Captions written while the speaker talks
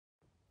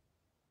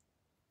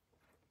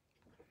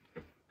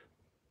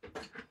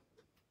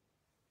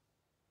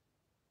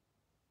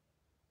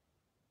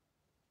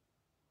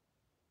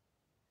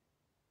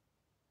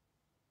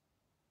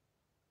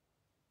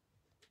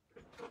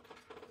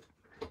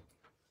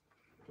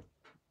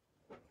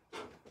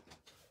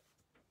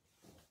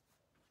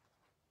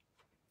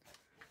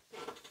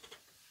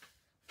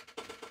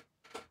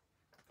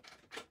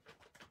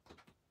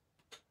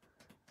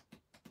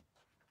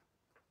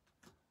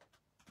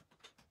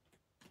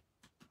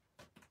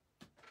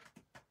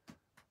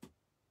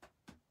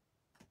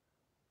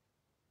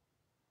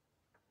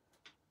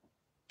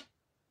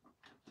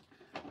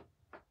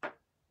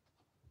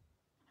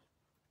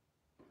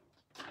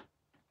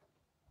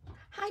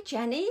Hi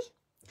Jenny,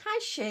 hi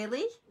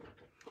Shirley,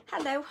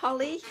 hello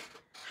Holly,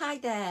 hi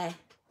there,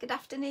 good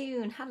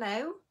afternoon,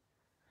 hello,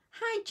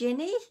 hi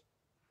Ginny,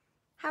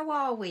 how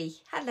are we,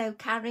 hello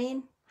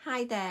Karen,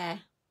 hi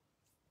there,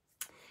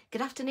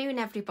 good afternoon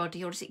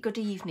everybody, or is it good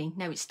evening?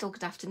 No, it's still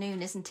good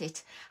afternoon, isn't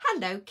it?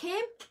 Hello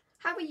Kim,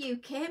 how are you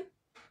Kim?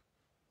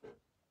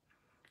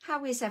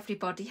 How is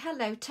everybody?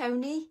 Hello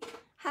Tony,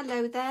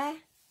 hello there,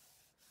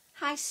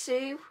 hi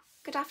Sue,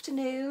 good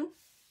afternoon,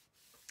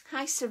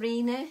 hi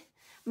Serena.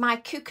 My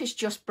cooker's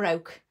just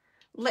broke.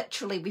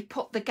 Literally, we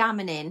put the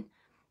gammon in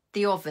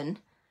the oven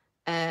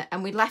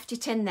and we left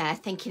it in there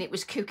thinking it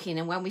was cooking,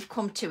 and when we've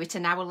come to it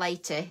an hour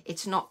later,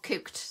 it's not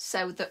cooked,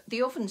 so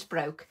the oven's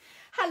broke.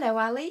 Hello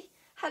Ali,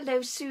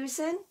 hello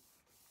Susan,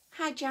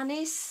 hi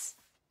Janice,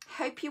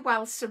 hope you're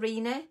well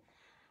Serena,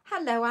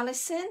 hello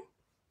Alison,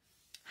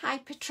 hi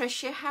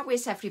Patricia, how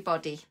is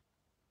everybody?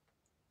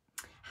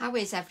 How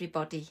is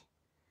everybody?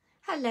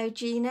 Hello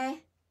Gina.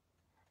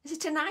 Is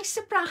it a nice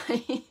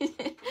surprise?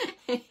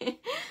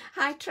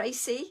 Hi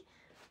Tracy.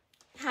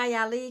 Hi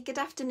Ali. Good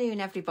afternoon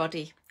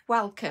everybody.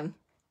 Welcome.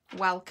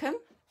 Welcome.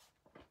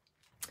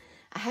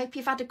 I hope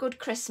you've had a good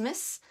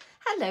Christmas.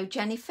 Hello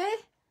Jennifer.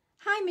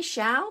 Hi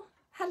Michelle.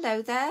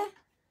 Hello there.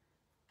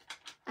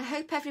 I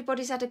hope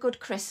everybody's had a good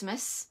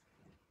Christmas.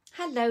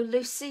 Hello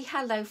Lucy.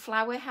 Hello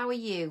Flower. How are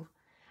you?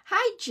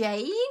 Hi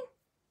Jane.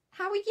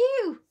 How are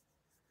you?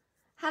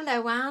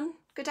 Hello Anne.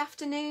 Good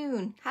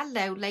afternoon.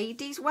 Hello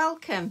ladies.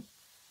 Welcome.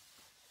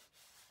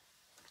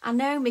 I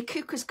know, my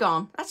cooker's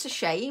gone. That's a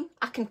shame.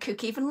 I can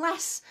cook even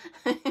less.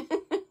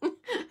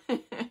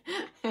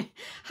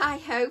 Hi,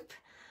 Hope.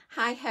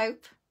 Hi,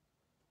 Hope.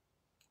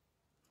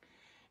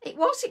 It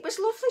was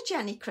lovely,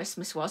 Jenny,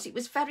 Christmas was. It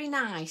was very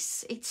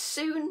nice. It's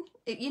soon,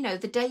 you know,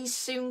 the day's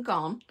soon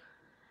gone.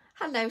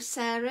 Hello,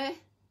 Sarah.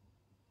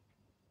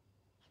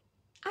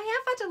 I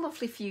have had a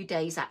lovely few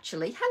days,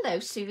 actually.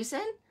 Hello,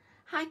 Susan.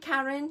 Hi,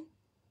 Karen.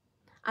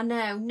 I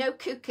know, no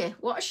cooker.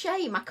 What a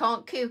shame, I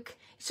can't cook.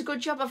 It's a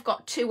good job I've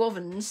got two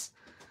ovens.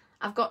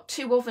 I've got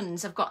two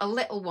ovens. I've got a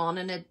little one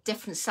and a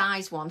different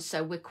size one,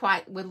 so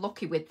we're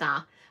lucky with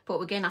that. But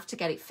we're going to have to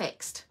get it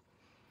fixed.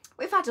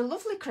 We've had a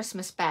lovely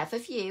Christmas, Bev.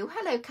 Have you?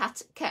 Hello,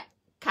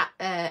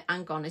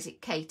 hang on, is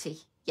it Katie?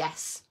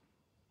 Yes.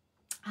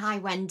 Hi,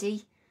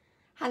 Wendy.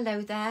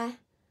 Hello there.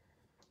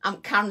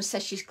 Karen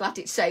says she's glad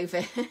it's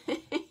over.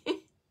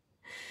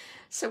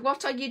 So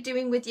what are you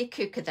doing with your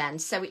cooker then?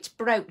 So it's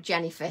broke,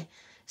 Jennifer.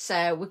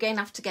 So we're going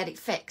to have to get it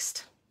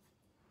fixed.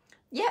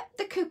 Yep,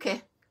 the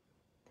cooker.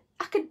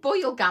 I could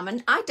boil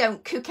gammon. I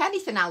don't cook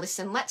anything,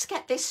 Alison. Let's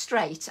get this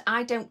straight.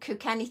 I don't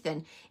cook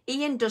anything.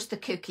 Ian does the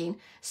cooking,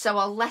 so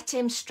I'll let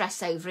him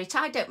stress over it.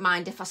 I don't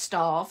mind if I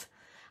starve.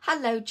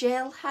 Hello,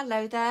 Jill.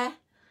 Hello there.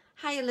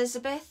 Hi,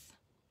 Elizabeth.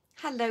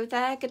 Hello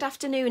there. Good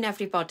afternoon,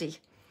 everybody.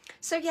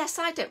 So, yes,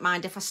 I don't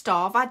mind if I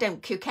starve. I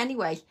don't cook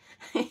anyway.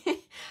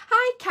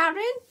 Hi,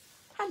 Karen.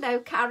 Hello,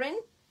 Karen.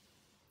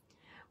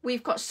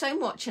 We've got so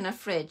much in our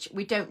fridge,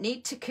 we don't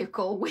need to cook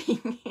all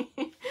week.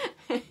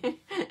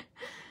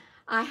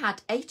 I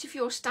had 8 of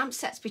your stamp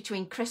sets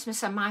between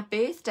Christmas and my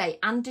birthday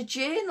and a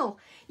journal.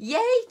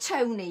 Yay,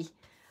 Tony.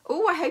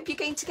 Oh, I hope you're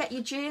going to get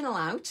your journal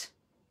out.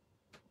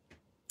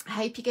 I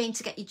hope you're going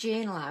to get your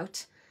journal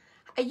out.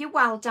 Are you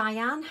well,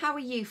 Diane? How are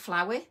you,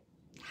 Flower?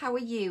 How are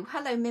you?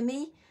 Hello,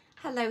 Mimi.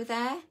 Hello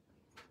there.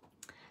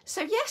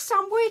 So, yes,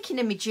 I'm working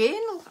in my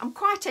journal. I'm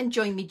quite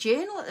enjoying my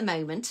journal at the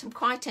moment. I'm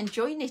quite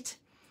enjoying it,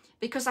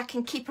 because I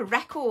can keep a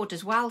record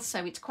as well,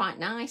 so it's quite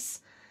nice.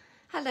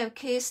 Hello,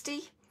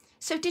 Kirsty.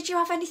 So did you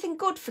have anything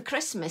good for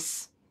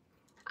Christmas?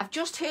 I've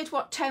just heard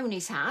what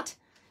Tony's had.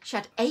 She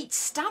had 8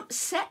 stamp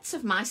sets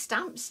of my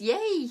stamps.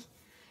 Yay!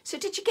 So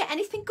did you get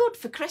anything good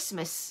for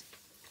Christmas?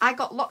 I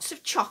got lots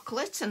of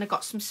chocolate and I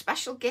got some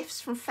special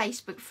gifts from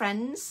Facebook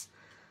friends.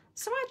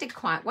 So I did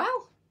quite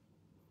well.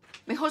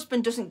 My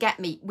husband doesn't get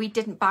me, we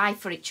didn't buy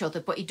for each other,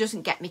 but he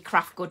doesn't get me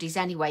craft goodies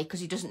anyway because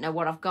he doesn't know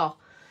what I've got.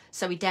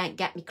 So he don't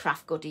get me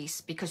craft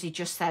goodies because he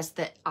just says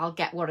that I'll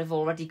get what I've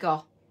already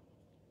got.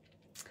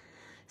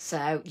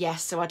 So,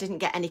 yes, so I didn't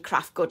get any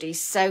craft goodies.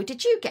 So,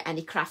 did you get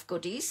any craft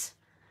goodies?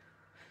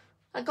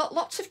 I got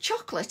lots of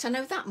chocolate, I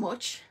know that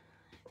much.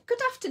 Good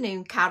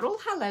afternoon, Carol.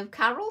 Hello,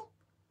 Carol.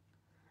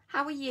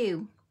 How are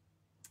you?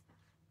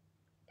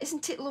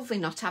 Isn't it lovely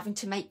not having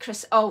to make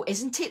Christmas? Oh,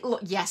 isn't it?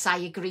 Yes, I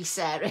agree,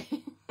 Sarah.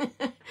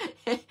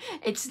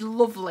 It's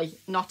lovely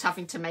not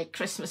having to make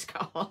Christmas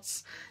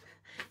cards.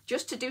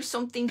 Just to do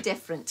something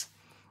different.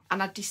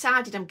 And I've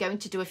decided I'm going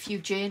to do a few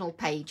journal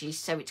pages,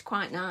 so it's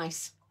quite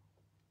nice.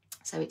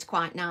 So it's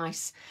quite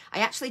nice. I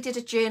actually did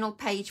a journal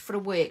page for a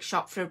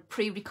workshop, for a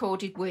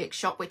pre-recorded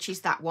workshop, which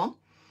is that one.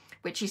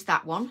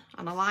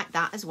 And I like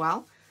that as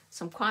well.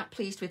 So I'm quite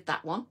pleased with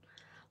that one.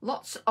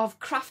 Lots of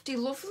crafty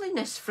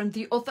loveliness from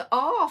the other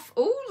half.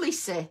 Oh,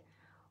 Lisa.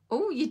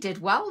 Oh, you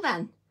did well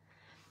then.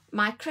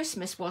 My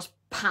Christmas was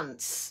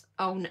pants.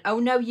 Oh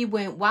no, you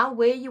weren't well,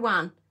 were you,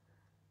 Anne?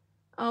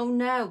 Oh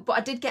no, but I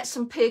did get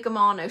some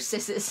Pergamano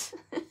scissors.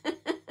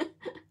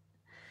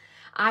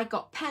 I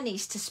got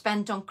pennies to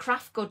spend on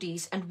craft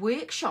goodies and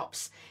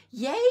workshops.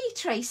 Yay,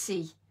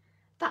 Tracy.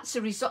 That's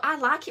a result. I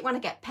like it when I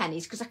get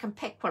pennies because I can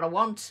pick what I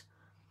want.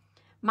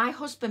 My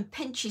husband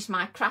pinches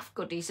my craft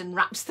goodies and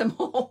wraps them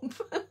up.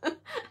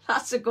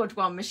 That's a good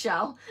one,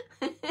 Michelle.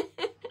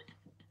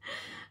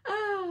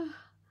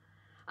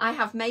 I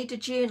have made a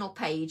journal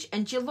page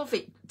and you love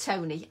it,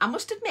 Tony. I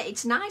must admit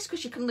it's nice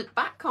because you can look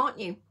back, can't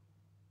you?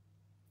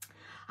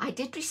 I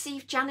did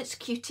receive Janet's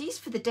cuties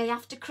for the day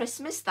after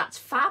Christmas. That's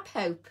fab,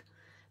 Hope.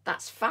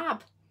 That's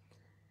fab.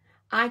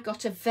 I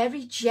got a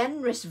very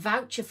generous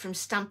voucher from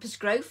Stampers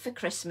Grove for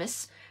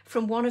Christmas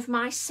from one of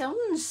my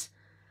sons.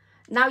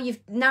 Now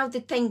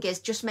the thing is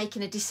just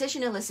making a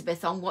decision,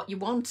 Elizabeth, on what you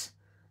want.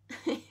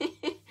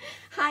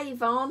 Hi,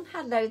 Yvonne.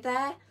 Hello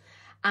there.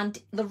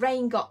 And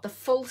Lorraine got the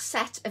full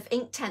set of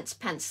Inktense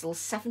pencils,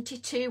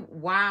 72.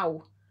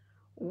 Wow.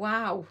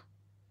 Wow.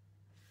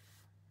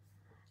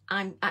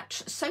 I'm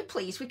so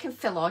pleased we can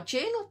fill our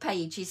journal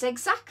pages.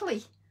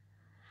 Exactly.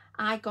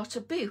 I got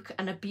a book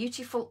and a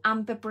beautiful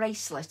amber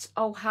bracelet.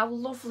 Oh, how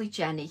lovely,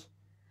 Jenny.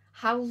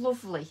 How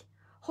lovely.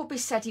 Hubby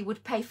said he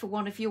would pay for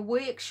one of your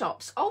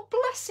workshops. Oh,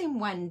 bless him,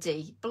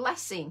 Wendy.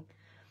 Bless him.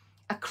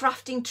 A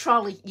crafting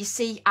trolley. You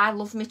see, I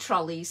love me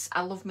trolleys.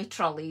 I love me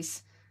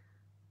trolleys.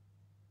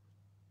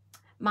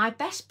 My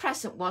best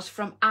present was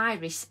from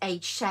Iris,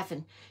 age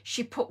 7.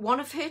 She put one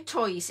of her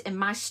toys in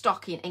my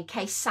stocking in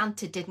case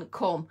Santa didn't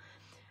come.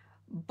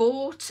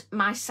 Bought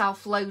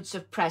myself loads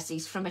of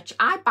prezzies from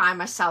I buy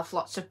myself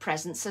lots of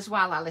presents as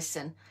well,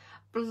 Alison.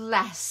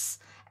 Bless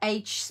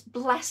Iris,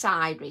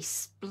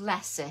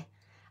 bless her.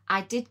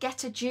 I did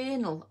get a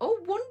journal.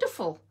 Oh,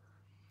 wonderful.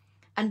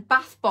 And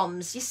bath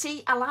bombs. You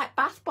see, I like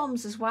bath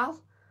bombs as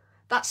well.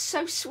 That's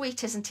so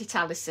sweet, isn't it,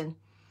 Alison?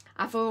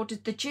 I've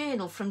ordered the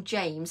journal from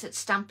James at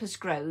Stampers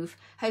Grove,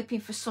 hoping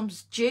for some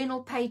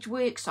journal page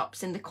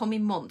workshops in the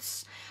coming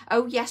months.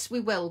 Oh yes, we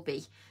will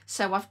be.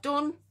 So I've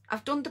done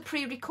the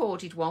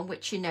pre-recorded one,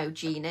 which you know,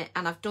 Gina,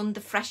 and I've done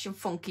the fresh and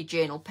funky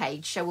journal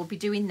page, so we'll be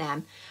doing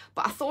them.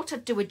 But I thought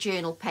I'd do a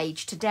journal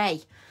page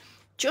today,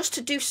 just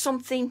to do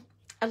something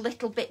a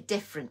little bit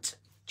different.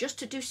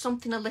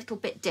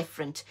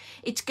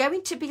 It's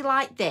going to be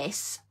like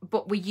this,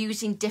 but we're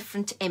using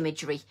different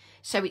imagery.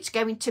 So it's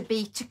going to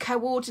be to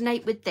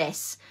coordinate with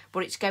this,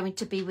 but it's going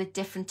to be with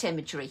different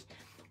imagery,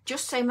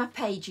 just so my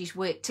pages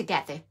work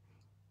together.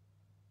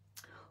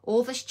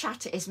 All this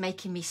chatter is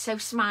making me so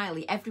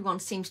smiley. Everyone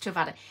seems to have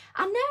had it.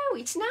 I know,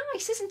 it's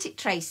nice, isn't it,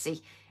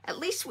 Tracy? At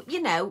least,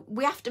 you know,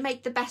 we have to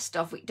make the best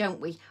of it,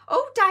 don't we?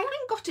 Oh, Diane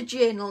got a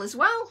journal as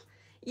well.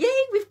 Yay,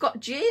 we've got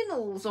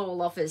journals,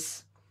 all of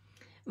us.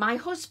 My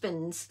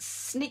husband's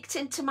sneaked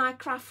into my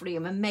craft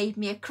room and made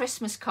me a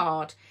Christmas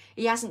card.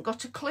 He hasn't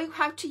got a clue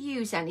how to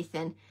use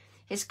anything.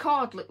 His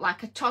card looked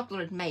like a toddler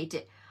had made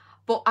it.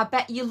 But I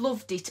bet you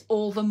loved it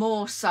all the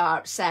more,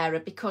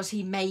 Sarah, because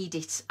he made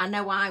it. I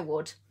know I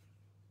would.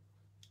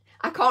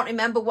 I can't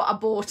remember what I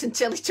bought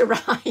until it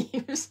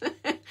arrives.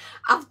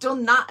 I've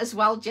done that as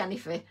well,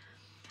 Jennifer.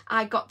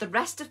 I got the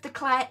rest of the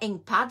Claire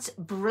ink pads.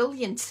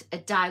 Brilliant. A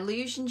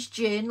Dilutions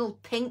journal,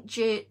 Pink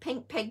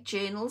Pig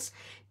journals,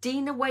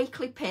 Dina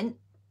Wakely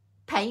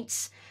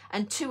paints,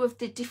 and 2 of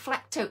the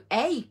Deflecto.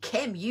 Hey,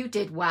 Kim, you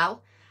did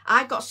well.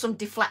 I got some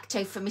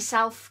Deflecto for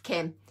myself,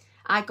 Kim.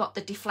 I got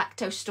the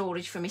Deflecto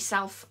storage for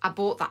myself. I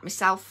bought that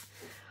myself.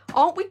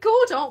 Aren't we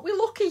good? Aren't we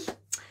lucky?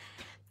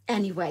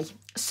 Anyway,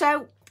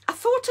 so I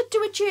thought I'd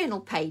do a journal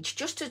page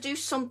just to do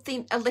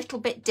something a little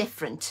bit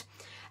different.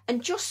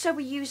 And just so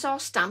we use our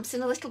stamps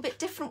in a little bit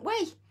different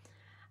way.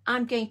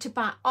 I'm going to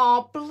buy...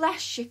 Oh,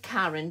 bless you,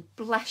 Karen.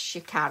 Bless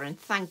you, Karen.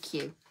 Thank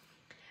you.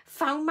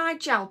 Found my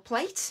gel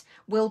plate.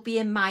 Will be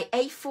in my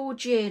A4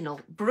 journal.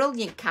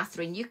 Brilliant,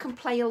 Catherine. You can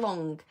play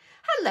along.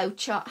 Hello,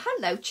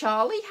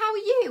 Charlie. How are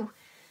you?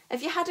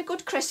 Have you had a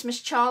good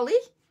Christmas, Charlie?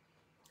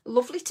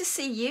 Lovely to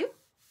see you.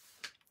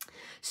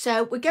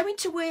 So we're going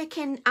to work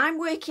in... I'm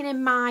working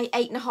in my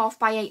 8.5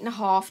 by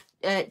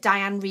 8.5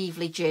 Diane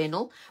Reevely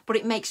journal, but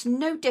it makes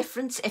no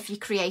difference if you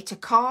create a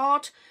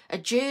card, a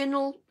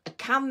journal, a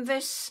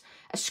canvas,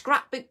 a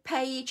scrapbook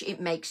page.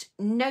 It makes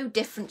no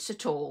difference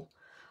at all.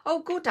 Oh,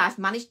 good, I've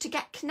managed to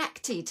get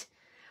connected.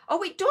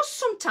 Oh, it does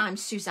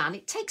sometimes, Suzanne.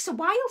 It takes a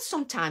while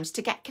sometimes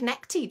to get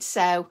connected,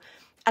 so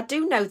I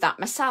do know that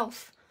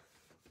myself.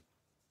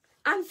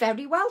 I'm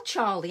very well,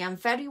 Charlie, I'm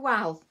very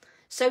well.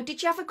 So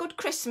did you have a good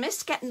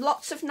Christmas? Getting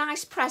lots of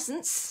nice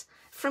presents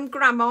from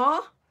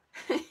Grandma?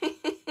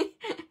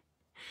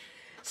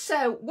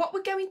 So what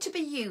we're going to be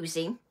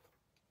using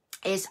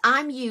is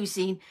I'm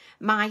using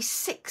my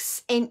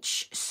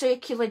 6-inch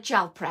circular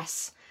gel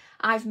press.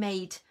 I've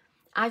made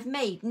I've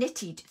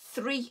knitted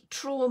 3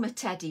 trauma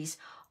teddies.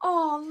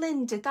 Oh,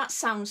 Linda, that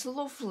sounds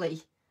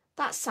lovely.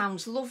 That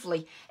sounds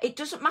lovely. It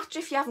doesn't matter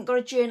if you haven't got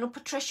a journal,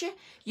 Patricia.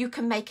 You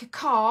can make a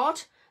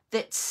card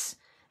that's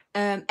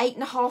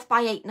 8.5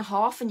 by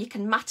 8.5 and you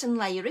can mat and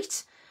layer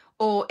it.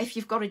 Or if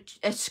you've got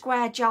a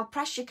square gel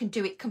press, you can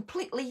do it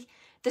completely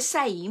the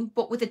same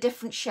but with a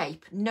different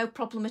shape. No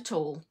problem at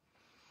all.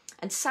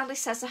 And Sally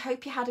says, I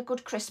hope you had a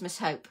good Christmas,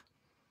 Hope.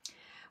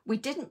 We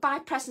didn't buy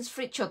presents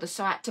for each other,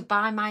 so I had to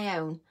buy my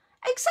own.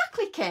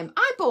 Exactly, Kim.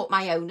 I bought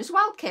my own as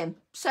well, Kim.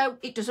 So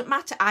it doesn't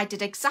matter. I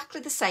did exactly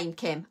the same,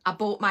 Kim. I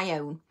bought my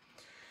own.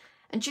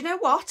 And you know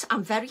what?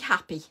 I'm very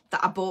happy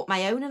that I bought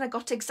my own and I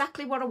got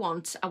exactly what I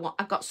want.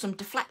 I got some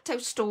Deflecto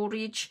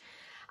storage.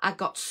 I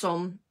got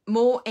some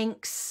more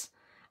inks.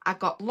 I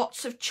got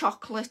lots of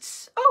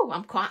chocolates. Oh,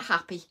 I'm quite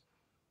happy.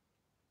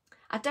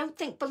 I don't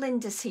think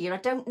Belinda's here. I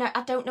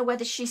don't know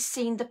whether she's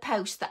seen the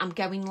post that I'm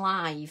going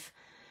live.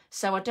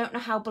 So I don't know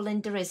how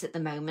Belinda is at the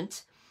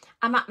moment.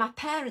 I'm at my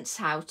parents'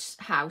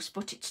 house,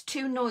 but it's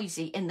too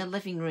noisy in the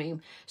living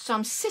room. So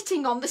I'm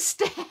sitting on the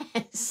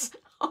stairs.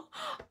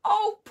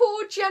 Oh,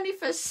 poor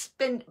Jennifer's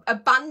been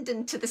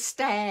abandoned to the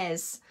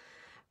stairs.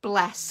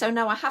 Bless. So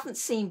no, I haven't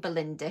seen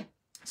Belinda.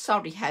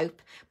 Sorry,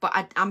 Hope.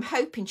 But I'm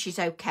hoping she's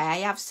okay. I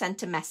have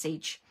sent a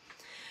message.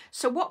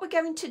 So what we're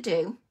going to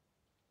do...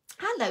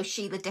 Hello,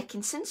 Sheila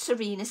Dickinson,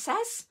 Serena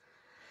says.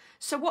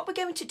 So what we're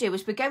going to do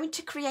is we're going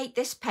to create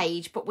this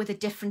page, but with a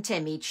different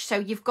image. So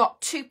you've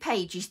got 2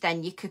 pages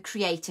then you could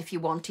create if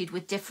you wanted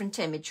with different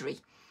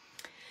imagery.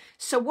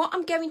 So what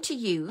I'm going to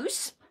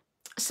use,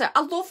 so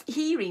I love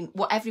hearing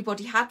what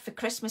everybody had for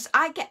Christmas.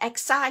 I get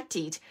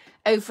excited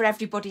over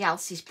everybody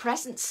else's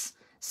presents.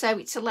 So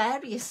it's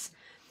hilarious.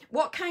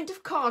 What kind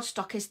of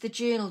cardstock is the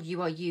journal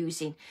you are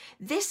using?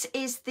 This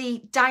is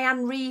the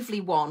Diane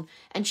Reevely one,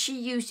 and she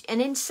used, and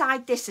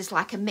inside this is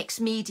like a mixed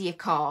media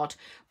card,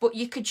 but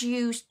you could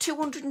use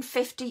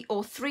 250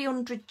 or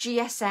 300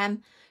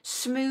 GSM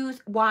smooth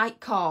white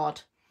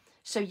card.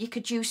 So you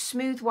could use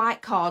smooth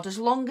white card as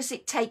long as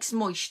it takes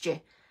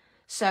moisture.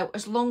 So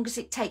as long as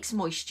it takes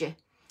moisture.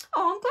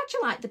 Oh, I'm glad you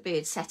like the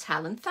bird set,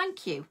 Helen.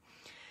 Thank you.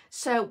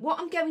 So what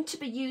I'm going to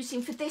be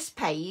using for this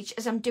page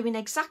is I'm doing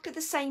exactly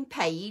the same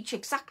page,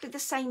 exactly the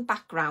same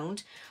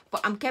background,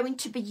 but I'm going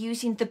to be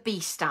using the bee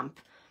stamp.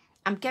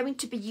 I'm going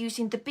to be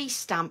using the bee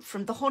stamp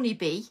from the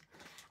honeybee,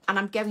 and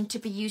I'm going to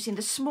be using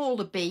the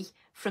smaller bee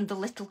from the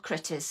little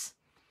critters.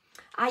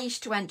 I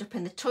used to end up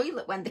in the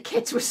toilet when the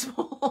kids were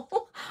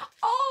small.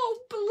 Oh,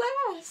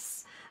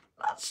 bless.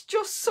 That's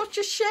just such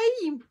a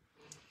shame.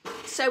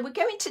 So we're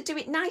going to do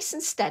it nice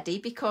and steady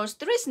because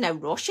there is no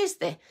rush, is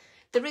there?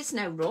 There is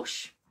no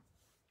rush.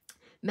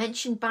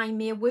 Mentioned buying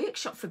me a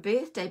workshop for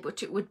birthday,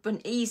 but it would have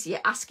been easier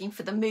asking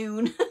for the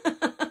moon.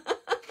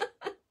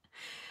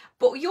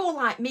 But you're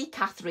like me,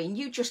 Catherine.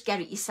 You just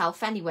get it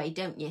yourself anyway,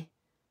 don't you?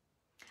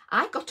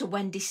 I got a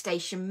Wendy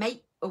Vecchi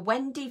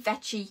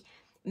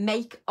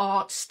make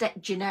art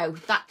do you know,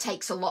 that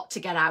takes a lot to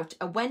get out.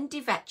 A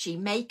Wendy Vecchi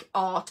make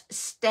art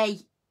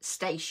stay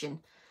station.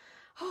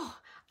 Oh,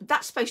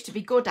 that's supposed to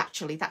be good,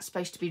 actually. That's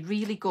supposed to be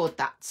really good,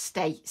 that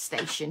stay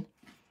station.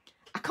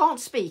 I can't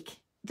speak.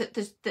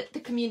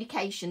 The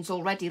communication's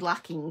already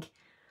lacking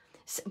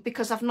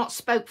because I've not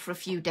spoke for a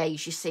few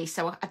days, you see,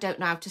 so I don't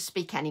know how to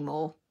speak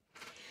anymore.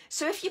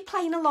 So if you're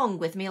playing along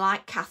with me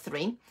like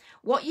Catherine,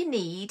 what you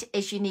need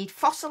is you need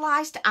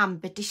fossilised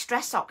amber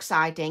distress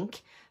oxide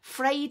ink,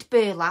 frayed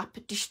burlap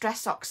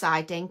distress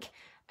oxide ink,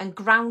 and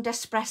ground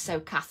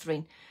espresso,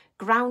 Catherine,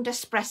 ground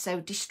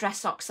espresso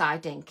distress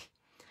oxide ink.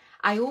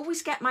 I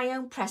always get my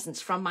own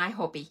presents from my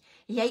hubby.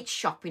 He hates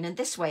shopping, and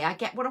this way I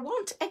get what I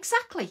want.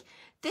 Exactly.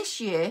 This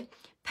year,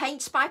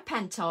 Paints by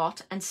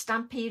Pentart and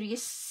Stamperia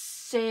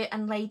Sir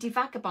and Lady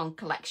Vagabond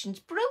collections.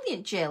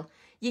 Brilliant, Jill.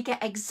 You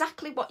get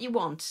exactly what you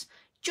want.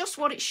 Just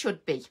what it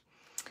should be.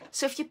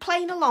 So if you're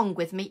playing along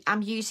with me,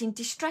 I'm using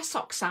Distress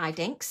Oxide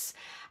inks,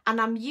 and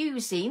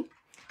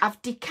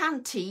I've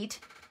decanted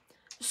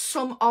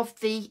some of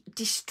the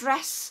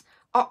Distress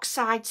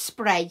Oxide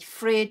spray,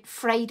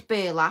 frayed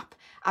burlap.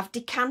 I've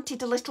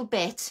decanted a little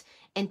bit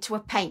into a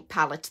paint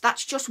palette.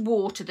 That's just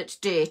water that's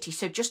dirty,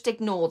 so just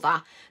ignore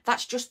that.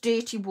 That's just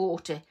dirty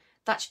water.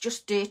 That's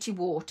just dirty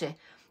water.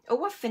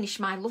 Oh, I've finished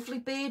my lovely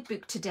bird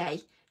book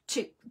today.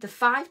 Took the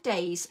 5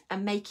 days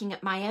and making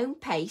at my own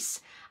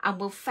pace, and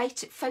will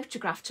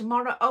photograph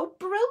tomorrow. Oh,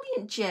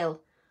 brilliant, Jill.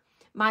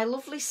 My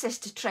lovely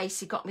sister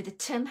Tracy got me the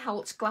Tim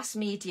Holtz glass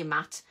media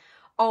mat.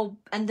 Oh,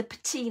 and the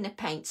patina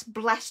paints.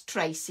 Bless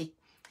Tracy.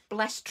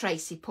 Bless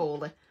Tracy,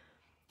 Paula.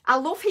 I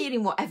love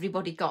hearing what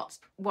everybody got.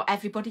 What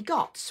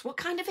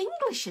kind of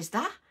English is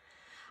that?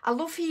 I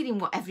love hearing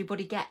what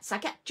everybody gets. I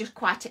get just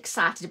quite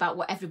excited about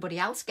what everybody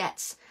else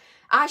gets.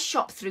 I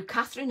shop through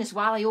Catherine as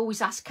well. I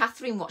always ask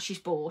Catherine what she's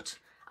bought.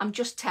 I'm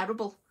just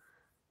terrible.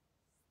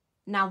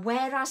 Now,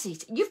 where has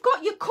it? You've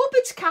got your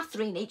cupboards,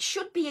 Catherine. It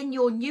should be in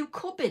your new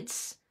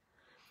cupboards.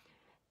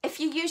 If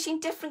you're using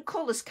different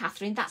colours,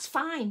 Catherine, that's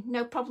fine.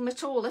 No problem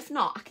at all. If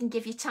not, I can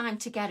give you time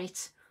to get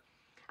it.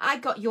 I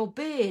got your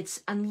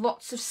birds and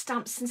lots of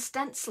stamps and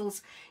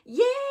stencils.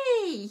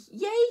 Yay!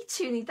 Yay,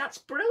 Toonie, that's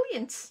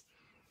brilliant.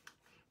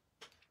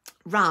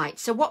 Right,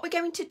 so what we're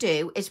going to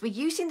do is we're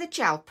using the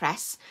gel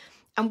press,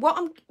 and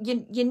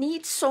you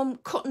need some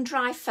cut and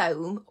dry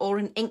foam or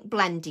an ink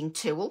blending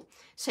tool.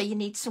 So you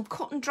need some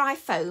cut and dry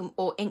foam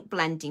or ink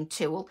blending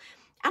tool.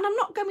 And I'm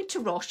not going to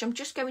rush, I'm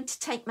just going to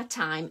take my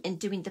time in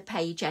doing the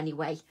page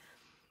anyway.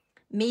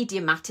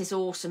 Media Matte is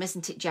awesome,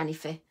 isn't it,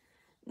 Jennifer?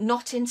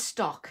 Not in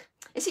stock.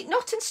 Is it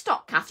not in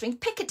stock, Catherine?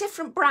 Pick a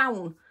different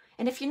brown.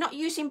 And if you're not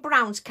using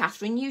browns,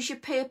 Catherine, use your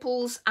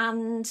purples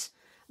and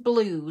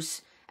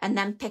blues, and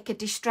then pick a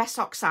Distress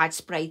Oxide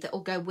spray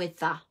that'll go with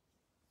that.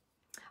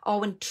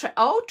 Oh, and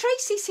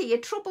Tracy's here,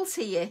 Trouble's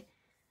here.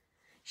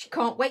 She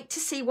can't wait to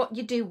see what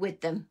you do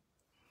with them.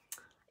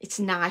 It's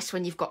nice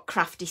when you've got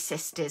crafty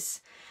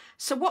sisters.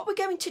 So what we're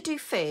going to do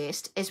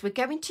first is we're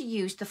going to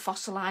use the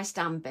fossilised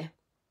amber.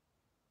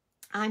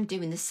 I'm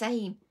doing the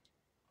same.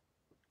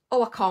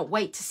 Oh, I can't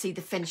wait to see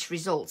the finished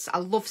results. I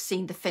love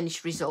seeing the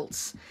finished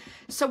results.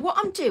 So what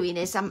I'm doing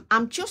is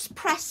I'm just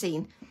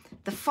pressing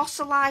the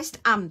fossilised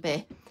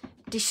amber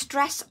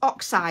Distress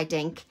Oxide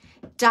ink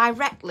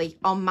directly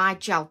on my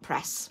gel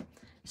press.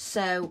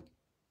 So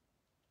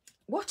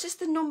what is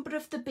the number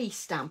of the B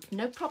stamp?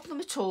 No problem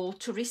at all,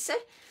 Teresa.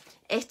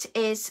 It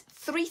is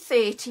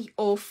 330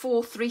 or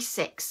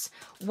 436.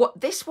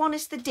 This one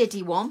is the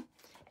Diddy one,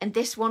 and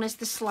this one is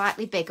the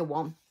slightly bigger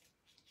one,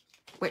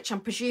 which I'm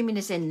presuming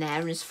is in there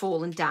and has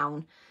fallen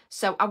down.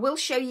 So I will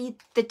show you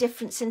the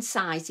difference in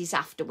sizes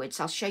afterwards.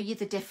 I'll show you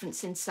the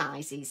difference in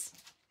sizes.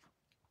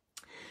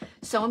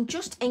 So I'm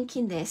just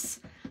inking this.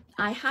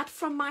 I had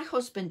from my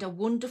husband a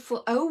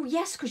wonderful, oh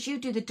yes, because you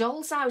do the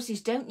dolls'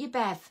 houses, don't you,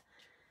 Bev?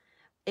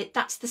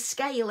 That's the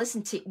scale,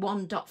 isn't it?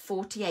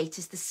 1.48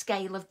 is the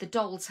scale of the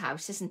doll's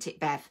house, isn't it,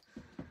 Bev?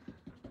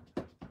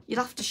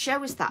 You'll have to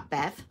show us that,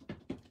 Bev.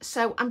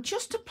 So I'm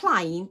just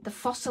applying the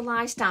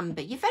fossilised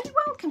amber. You're very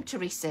welcome,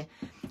 Teresa.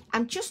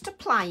 I'm just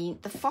applying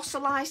the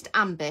fossilised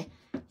amber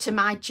to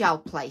my gel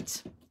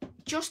plate.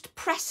 Just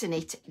pressing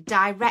it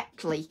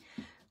directly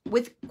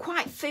with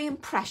quite firm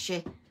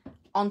pressure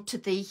onto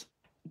the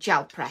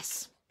gel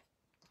press.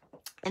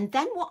 And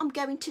then what I'm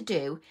going to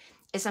do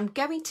is I'm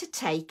going to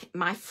take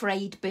my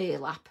frayed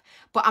burlap,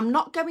 but I'm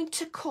not going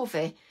to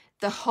cover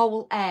the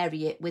whole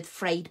area with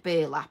frayed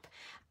burlap.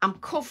 I'm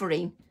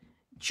covering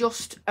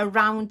just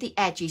around the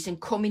edges and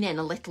coming in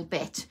a little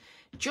bit.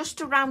 Just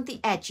around the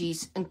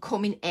edges and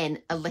coming in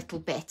a little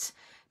bit.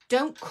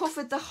 Don't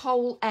cover the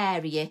whole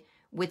area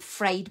with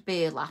frayed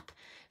burlap.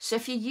 So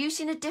if you're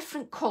using a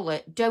different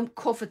colour, don't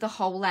cover the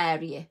whole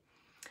area.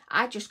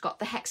 I just got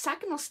the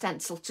hexagonal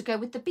stencil to go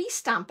with the B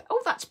stamp.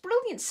 Oh, that's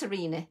brilliant,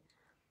 Serena.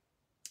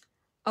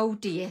 Oh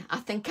dear, I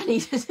think I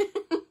need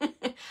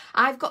it.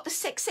 I've got the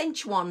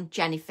 6-inch one,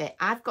 Jennifer.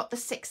 I've got the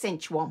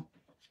 6-inch one.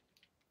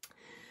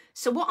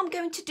 So what I'm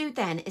going to do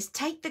then is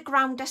take the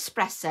ground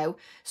espresso.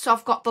 So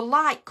I've got the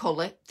light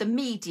colour, the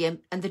medium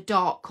and the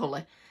dark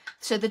colour.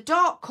 So the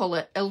dark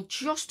colour will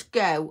just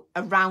go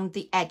around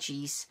the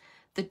edges.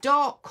 The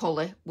dark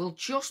colour will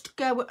just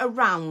go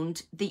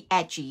around the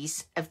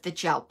edges of the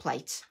gel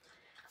plate.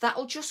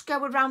 That'll just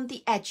go around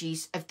the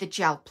edges of the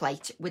gel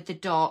plate with the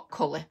dark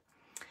colour.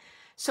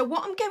 So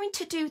what I'm going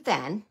to do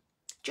then,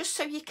 just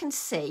so you can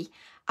see,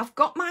 I've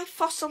got my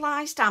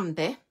fossilised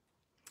amber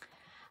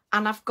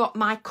and I've got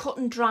my cut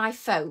and dry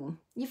foam.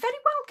 You're very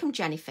welcome,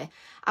 Jennifer.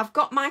 I've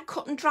got my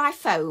cut and dry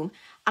foam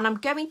and I'm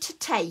going to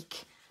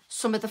take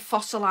some of the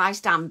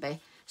fossilised amber.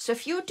 So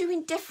if you're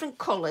doing different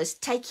colours,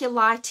 take your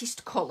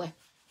lightest colour.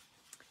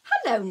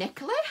 Hello,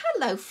 Nicola.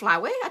 Hello,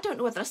 Flower. I don't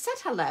know whether I said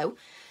hello.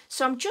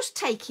 So I'm just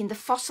taking the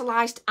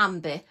fossilised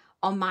amber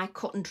on my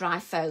cut and dry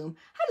foam.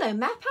 Hello,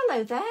 Mep.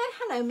 Hello there.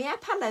 Hello,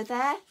 Miep. Hello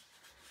there.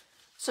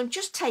 So I'm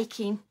just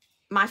taking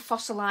my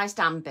fossilised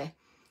amber.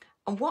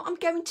 And what I'm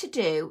going to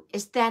do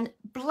is then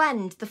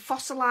blend the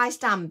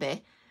fossilised amber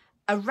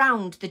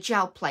around the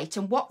gel plate.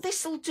 And what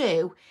this will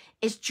do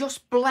is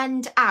just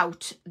blend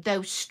out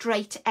those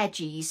straight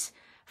edges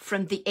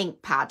from the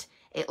ink pad.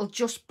 It'll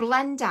just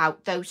blend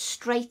out those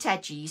straight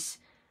edges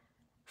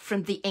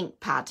from the ink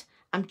pad.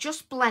 I'm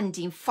just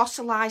blending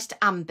fossilised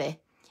amber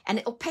and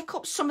it'll pick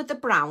up some of the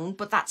brown,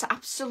 but that's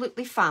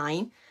absolutely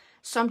fine.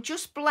 So I'm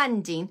just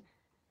blending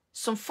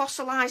some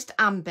fossilised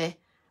amber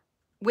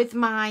with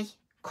my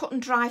cut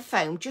and dry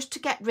foam just to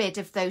get rid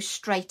of those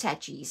straight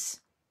edges.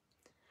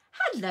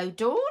 Hello,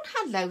 Dawn.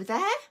 Hello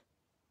there.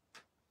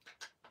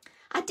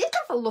 I did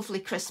have a lovely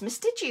Christmas,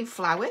 did you,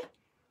 Flower?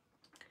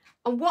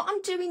 And what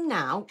I'm doing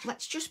now,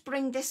 let's just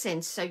bring this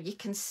in so you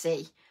can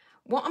see.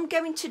 What I'm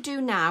going to do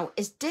now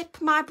is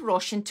dip my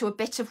brush into a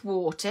bit of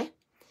water.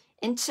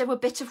 This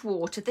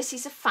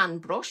is a fan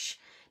brush.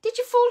 Did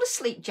you fall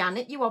asleep,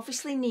 Janet? You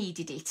obviously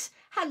needed it.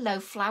 Hello,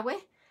 Flower.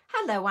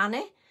 Hello,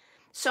 Annie.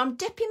 So I'm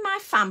dipping my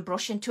fan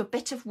brush into a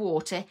bit of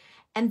water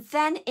and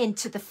then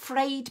into the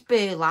frayed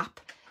burlap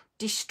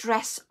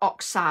Distress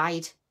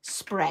Oxide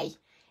spray.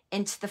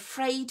 Into the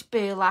frayed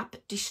burlap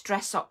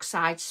Distress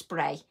Oxide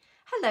spray.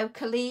 Hello,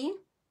 Colleen.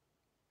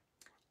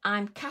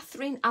 I'm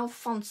Catherine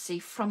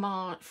Alfonsi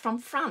from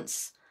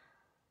France.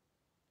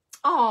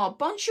 Oh,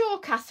 bonjour,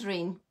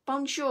 Catherine.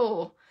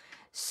 Bonjour.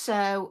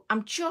 So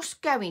I'm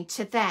just going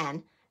to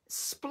then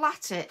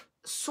splatter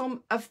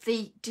some of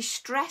the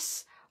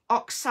Distress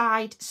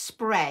Oxide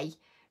spray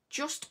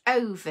just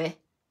over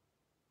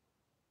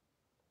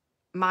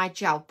my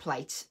gel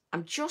plate.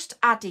 I'm just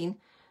adding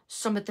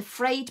some of the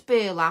frayed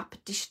burlap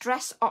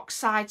Distress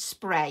Oxide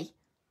spray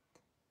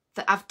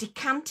that I've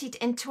decanted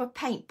into a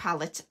paint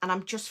palette, and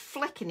I'm just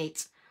flicking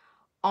it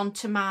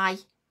onto my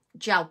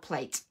gel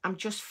plate. I'm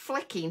just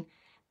flicking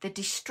the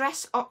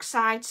Distress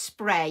Oxide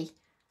spray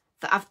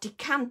that I've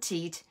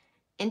decanted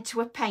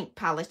into a paint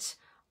palette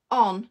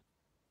on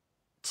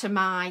to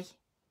my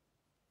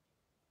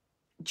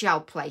gel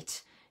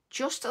plate.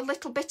 Just a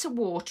little bit of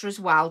water as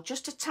well,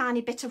 just a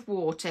tiny bit of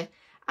water,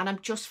 and I'm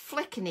just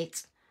flicking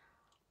it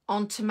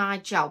onto my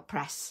gel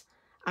press.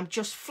 I'm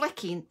just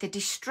flicking the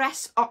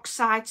Distress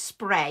Oxide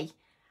spray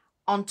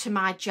onto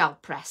my gel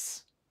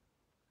press.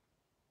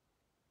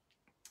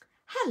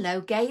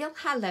 Hello, Gail.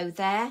 Hello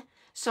there.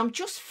 So I'm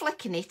just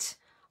flicking it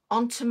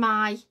onto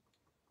my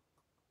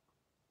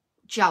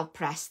gel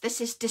press. This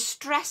is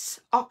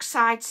Distress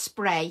Oxide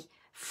spray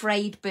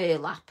frayed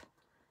burlap.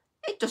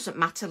 It doesn't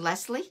matter,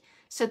 Leslie.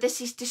 So this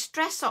is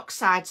Distress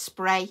Oxide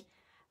spray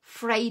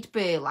frayed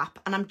burlap,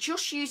 and I'm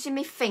just using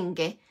my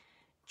finger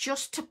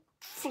just to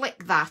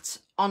flick that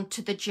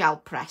onto the gel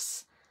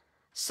press.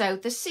 So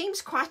there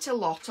seems quite a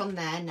lot on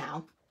there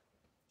now.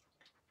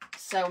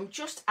 So I'm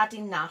just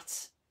adding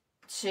that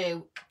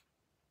to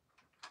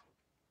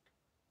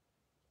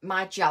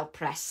my gel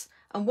press.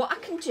 And what I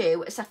can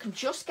do is I can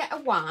just get a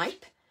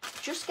wipe,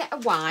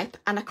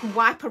 and I can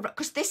wipe around,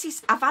 because this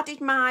is, I've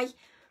added my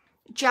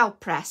gel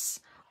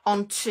press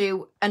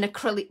onto an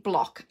acrylic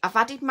block. I've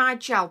added my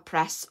gel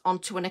press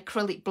onto an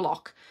acrylic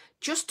block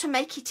just to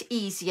make it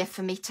easier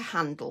for me to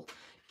handle.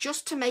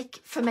 Just to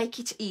make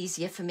it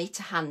easier for me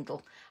to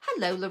handle.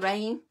 Hello,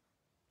 Lorraine.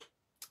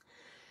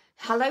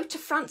 Hello to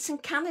France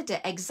and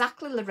Canada.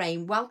 Exactly,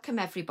 Lorraine. Welcome,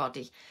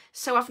 everybody.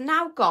 So I've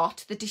now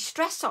got the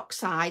Distress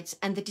Oxides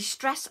and the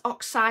Distress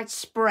Oxide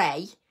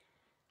spray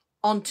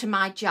onto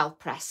my gel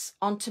press,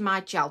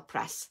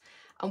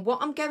 And what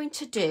I'm going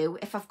to do,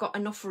 if I've got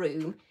enough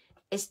room,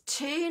 is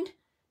turn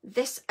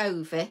this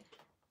over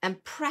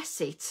and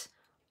press it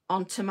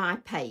onto my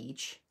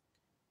page.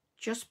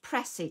 Just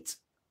press it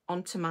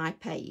onto my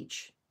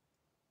page.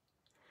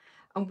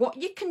 And what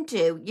you can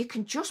do, you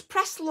can just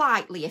press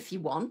lightly if you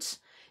want.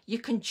 You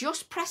can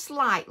just press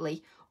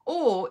lightly,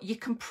 or you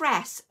can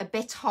press a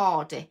bit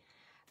harder.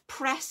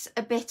 Press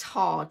a bit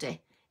harder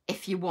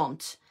if you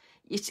want.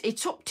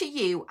 It's up to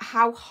you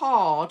how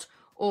hard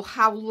or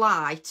how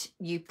light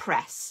you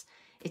press.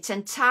 It's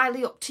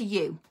entirely up to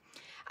you.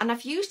 And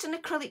I've used an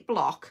acrylic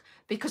block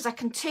because I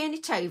can turn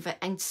it over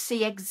and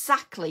see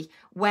exactly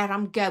where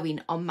I'm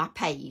going on my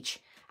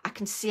page. I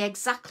can see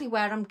exactly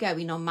where I'm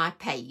going on my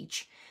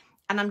page.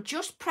 And I'm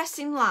just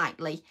pressing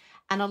lightly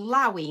and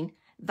allowing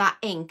that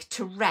ink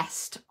to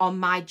rest on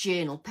my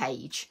journal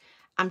page.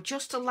 I'm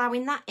just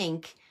allowing that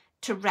ink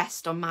to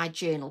rest on my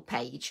journal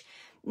page.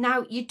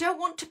 Now, you don't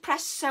want to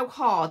press so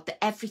hard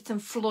that everything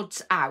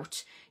floods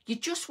out. You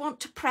just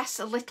want to press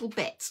a little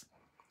bit.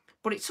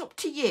 But it's up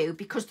to you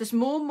because there's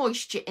more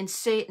moisture in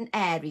certain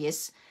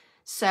areas.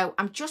 So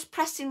I'm just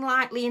pressing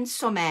lightly in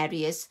some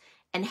areas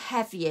and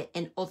heavier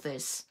in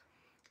others.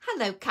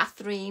 Hello,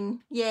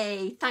 Catherine.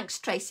 Yay. Thanks,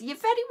 Tracy. You're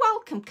very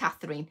welcome,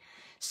 Catherine.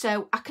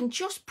 So I can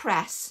just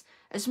press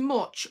as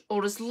much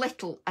or as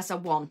little as I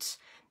want.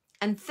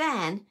 And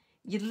then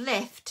you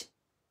lift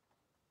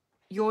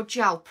your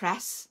gel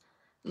press.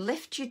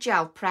 Lift your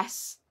gel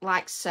press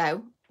like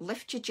so.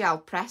 Lift your gel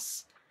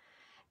press.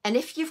 And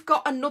if you've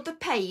got another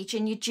page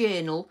in your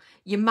journal,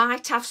 you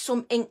might have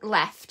some ink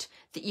left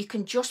that you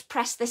can just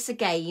press this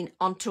again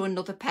onto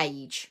another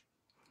page.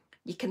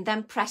 You can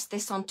then press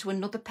this onto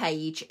another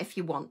page if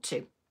you want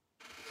to.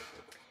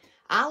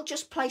 I'll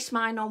just place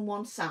mine on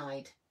one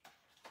side.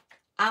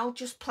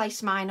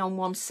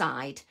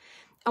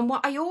 And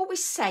what I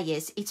always say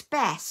is it's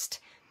best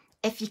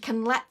if you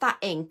can let that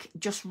ink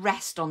just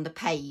rest on the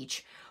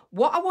page.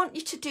 What I want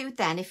you to do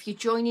then, if you're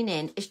joining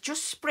in, is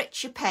just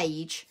spritz your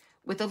page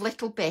with a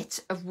little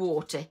bit of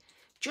water.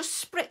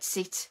 Just spritz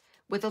it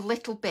with a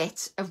little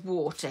bit of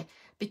water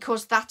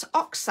because that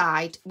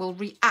oxide will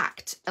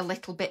react a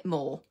little bit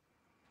more.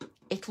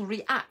 It'll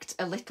react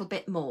a little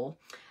bit more.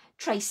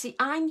 Tracy,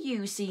 I'm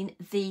using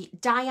the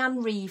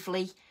Diane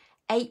Reevely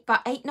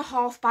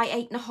 8.5 by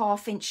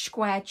 8.5 inch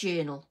square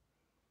journal.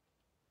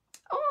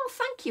 Oh,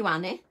 thank you,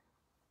 Annie.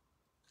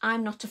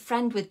 I'm not a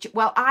friend with,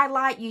 well, I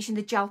like using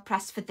the gel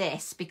press for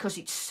this because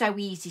it's so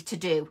easy to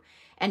do.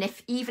 And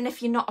even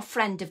if you're not a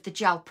friend of the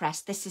gel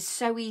press, this is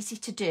so easy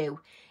to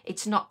do.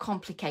 It's not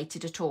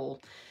complicated at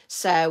all.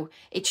 So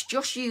it's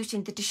just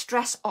using the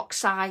Distress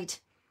Oxide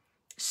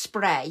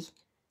spray,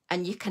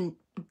 and you can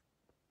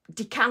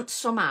decant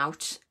some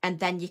out and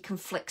then you can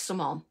flick some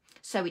on.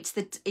 So it's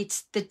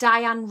the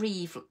Diane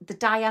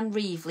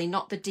Reevely,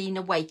 not the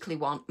Dina Wakley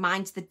one.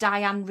 Mine's the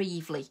Diane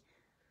Reevely.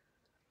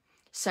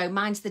 So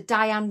mine's the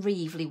Diane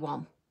Reevely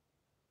one.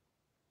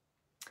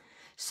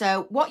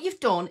 So what you've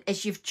done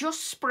is you've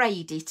just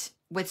sprayed it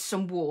with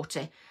some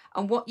water.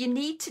 And what you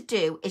need to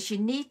do is you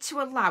need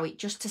to allow it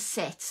just to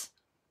sit.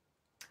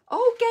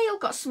 Oh, Gail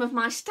got some of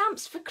my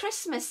stamps for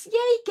Christmas.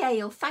 Yay,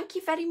 Gail. Thank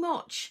you very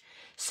much.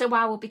 So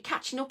I will be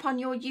catching up on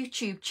your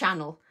YouTube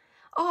channel.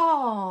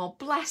 Oh,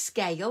 bless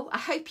Gail. I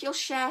hope you'll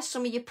share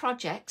some of your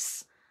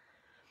projects.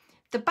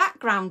 The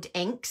background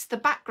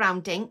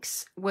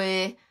inks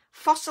were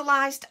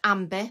fossilised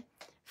amber,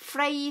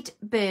 frayed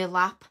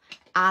burlap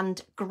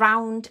and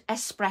ground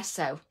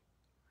espresso.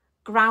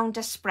 Ground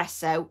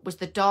espresso was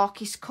the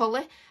darkest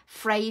colour,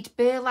 frayed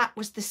burlap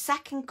was the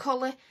second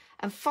colour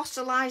and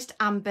fossilised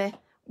amber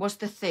was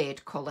the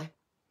third colour.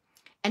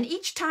 And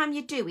each time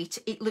you do it,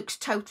 it looks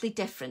totally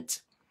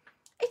different.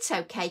 It's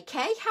okay,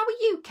 Kay. How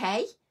are you,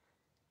 Kay?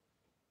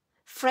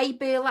 Frayed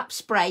burlap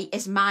spray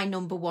is my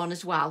number one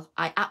as well.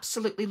 I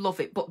absolutely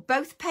love it. But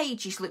both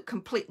pages look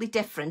completely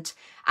different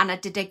and I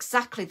did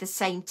exactly the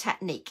same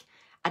technique.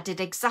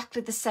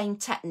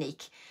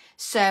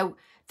 So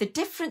the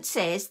difference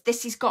is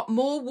this has got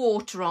more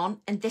water on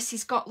and this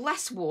has got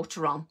less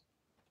water on.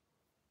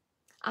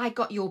 I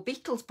got your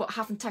Beatles but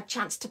haven't had a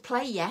chance to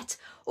play yet.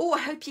 Oh,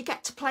 I hope you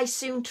get to play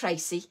soon,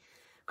 Tracy,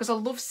 because I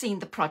love seeing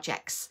the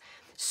projects.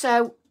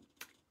 So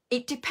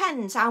it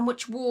depends how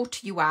much water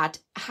you add,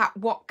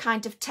 what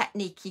kind of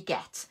technique you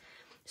get.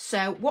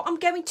 So what I'm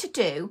going to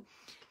do,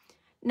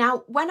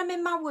 now when I'm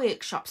in my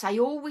workshops, I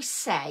always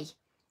say,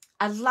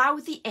 allow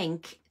the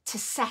ink to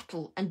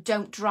settle and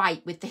don't dry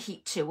it with the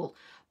heat tool.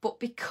 But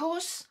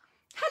because,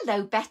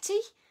 hello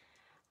Betty,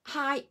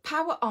 hi,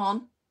 power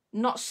on,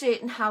 not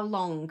certain how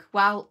long.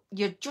 Well,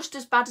 you're just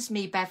as bad as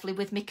me, Beverly,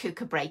 with my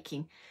cooker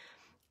breaking.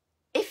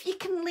 If you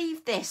can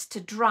leave this to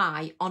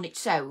dry on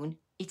its own,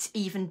 it's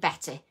even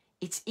better.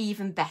 It's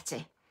even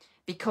better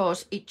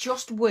because it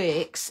just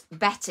works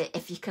better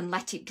if you can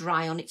let it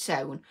dry on its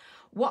own.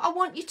 What I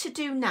want you to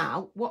do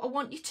now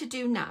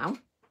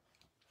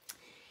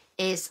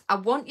is I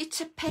want you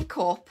to pick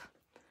up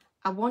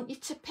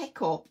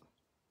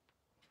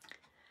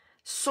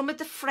some of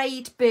the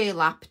frayed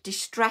burlap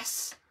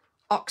distress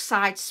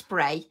oxide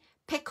spray.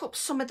 Pick up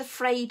some of the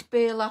frayed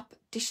burlap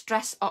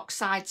distress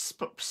oxide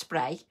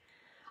spray.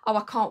 Oh,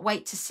 I can't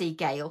wait to see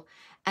Gail.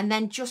 And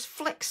then just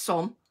flick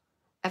some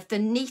of the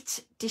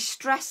neat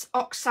distress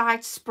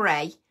oxide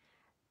spray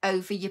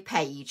over your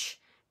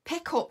page.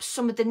 Pick up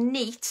some of the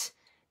neat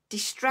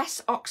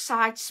distress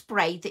oxide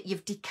spray that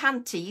you've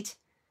decanted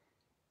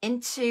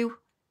into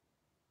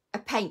a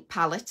paint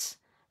palette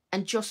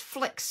and just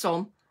flick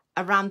some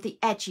around the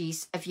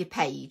edges of your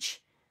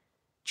page.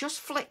 Just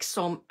flick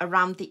some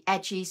around the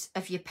edges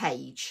of your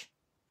page.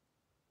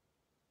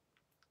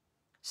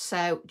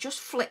 So just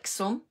flick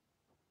some.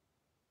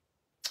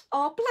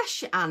 Oh,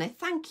 bless you, Anna,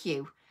 thank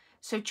you.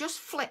 So just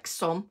flick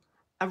some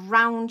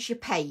around your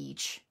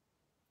page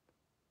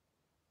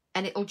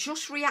and it'll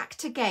just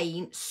react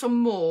again some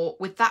more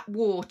with that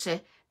water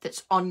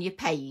that's on your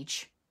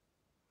page.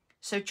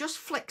 So just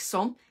flick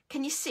some.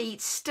 Can you see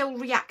it's still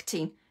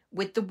reacting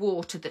with the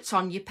water that's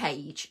on your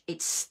page?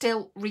 It's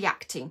still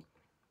reacting.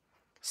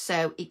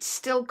 So it's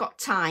still got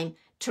time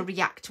to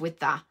react with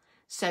that.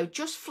 So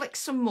just flick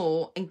some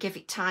more and give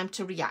it time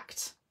to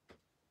react.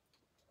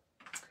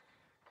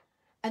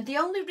 And the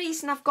only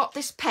reason I've got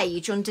this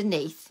page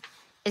underneath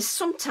is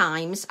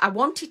sometimes I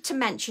wanted to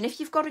mention, if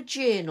you've got a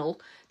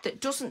journal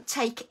that doesn't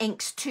take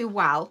inks too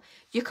well,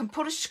 you can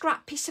put a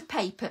scrap piece of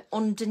paper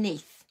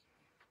underneath.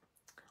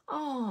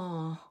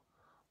 Oh,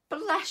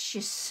 bless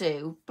you,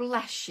 Sue,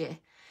 bless you.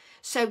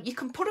 So you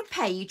can put a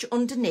page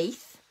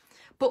underneath,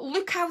 but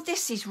look how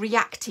this is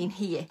reacting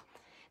here.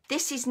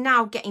 This is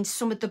now getting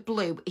some of the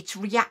blue. It's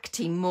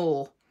reacting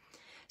more.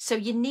 So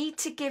you need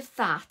to give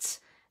that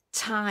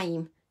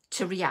time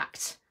to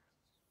react.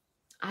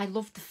 I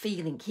love the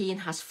feeling. Ian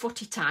has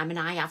footy time and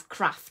I have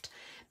craft.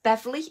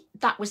 Beverly,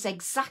 that was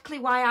exactly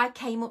why I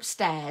came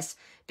upstairs,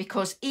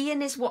 because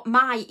Ian is what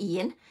my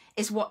Ian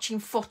is watching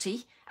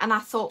footy. And I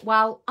thought,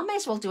 well, I may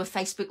as well do a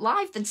Facebook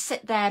Live than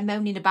sit there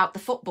moaning about the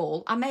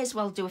football. I may as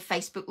well do a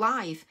Facebook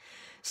Live.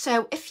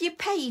 So if your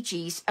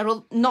pages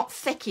are not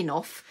thick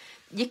enough,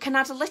 you can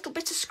add a little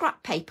bit of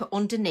scrap paper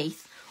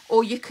underneath,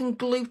 or you can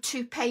glue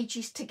 2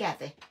 pages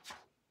together.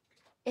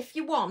 If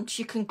you want,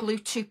 you can glue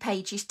 2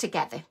 pages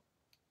together.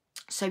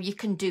 So you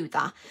can do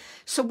that.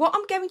 So what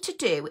I'm going to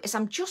do is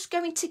I'm just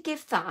going to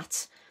give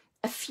that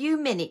a few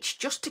minutes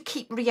just to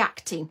keep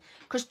reacting.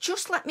 Because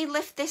just let me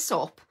lift this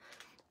up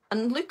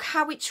and look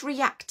how it's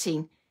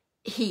reacting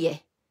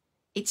here.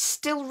 It's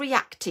still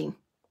reacting.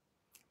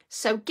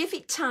 So give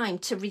it time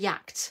to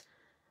react.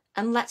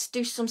 And let's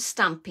do some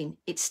stamping.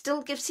 It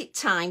still gives it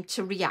time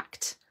to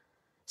react.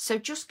 So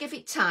just give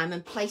it time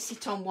and place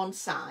it on one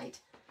side.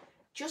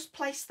 Just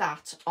place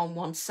that on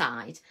one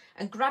side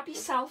and grab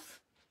yourself,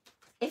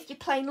 if you're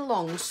playing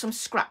along, some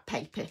scrap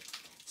paper.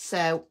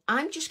 So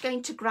I'm just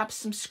going to grab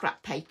some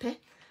scrap paper,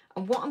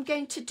 and what I'm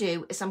going to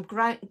do is I'm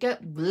going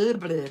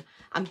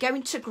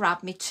to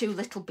grab me 2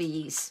 little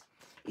bees.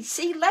 You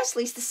see,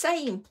 Leslie's the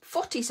same.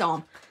 Footy's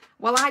on.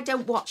 Well, I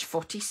don't watch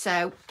footy,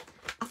 so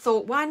I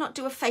thought, why not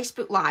do a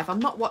Facebook Live? I'm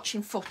not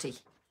watching footy.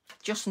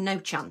 Just no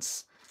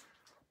chance.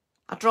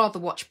 I'd rather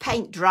watch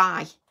paint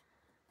dry.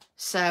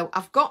 So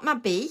I've got my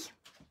bee.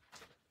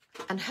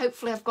 And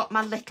hopefully I've got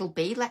my little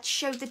bee. Let's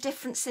show the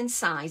difference in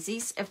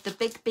sizes of the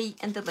big bee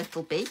and the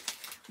little bee.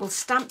 We'll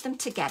stamp them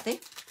together.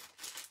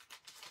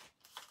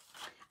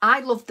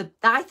 I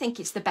think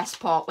it's the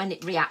best part when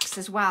it reacts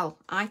as well.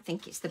 I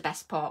think it's the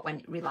best part when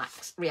it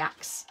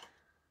reacts.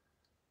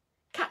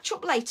 Catch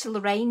up later,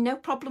 Lorraine. No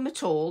problem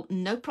at all.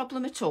 No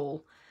problem at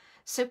all.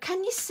 So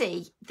can you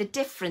see the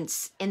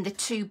difference in the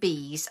two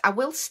bees? I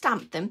will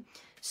stamp them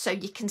so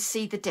you can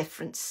see the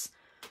difference.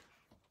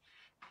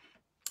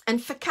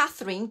 And for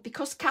Catherine,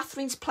 because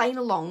Catherine's playing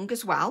along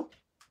as well.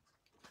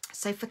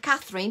 So for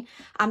Catherine,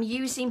 I'm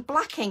using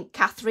black ink,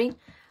 Catherine.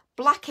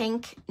 Black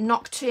ink,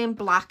 Nocturne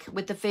Black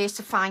with the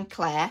VersaFine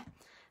Clair.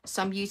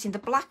 So I'm using the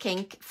black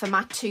ink for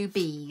my two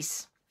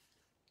bees.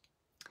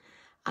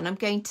 And I'm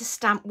going to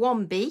stamp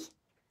one bee.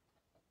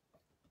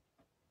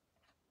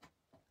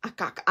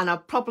 And I'll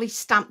probably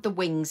stamp the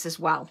wings as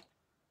well.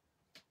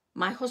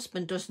 My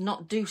husband does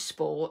not do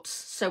sports,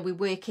 so we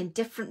work in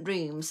different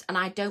rooms and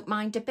I don't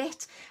mind a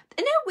bit.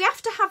 You know, we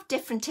have to have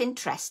different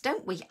interests,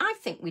 don't we? I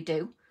think we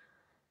do.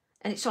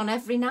 And it's on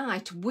every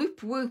night.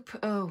 Whoop, whoop.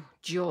 Oh,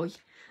 joy.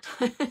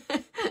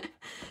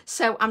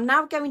 So I'm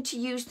now going to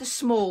use the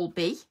small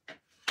bee.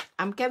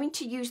 I'm going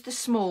to use the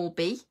small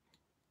bee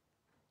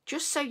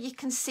just so you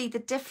can see the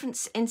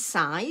difference in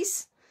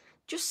size.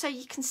 Just so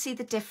you can see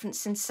the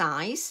difference in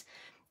size.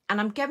 And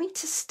I'm going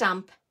to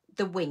stamp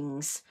the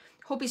wings.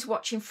 Hubby's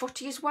watching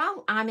footy as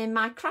well. I'm in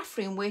my craft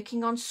room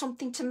working on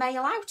something to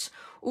mail out.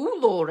 Ooh,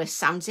 Laura,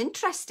 sounds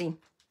interesting.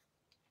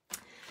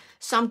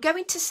 So I'm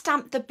going to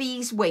stamp the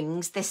bee's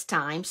wings this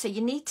time. So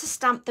you need to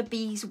stamp the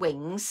bee's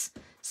wings.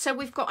 So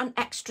we've got an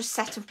extra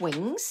set of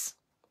wings.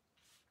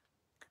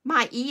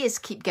 My ears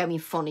keep going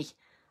funny.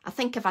 I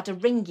think I've had a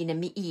ringing in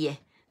my ear,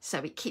 so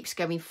it keeps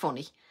going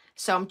funny.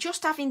 So I'm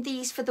just having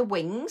these for the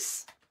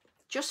wings.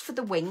 Just for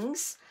the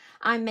wings.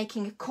 I'm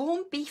making a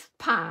corned beef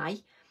pie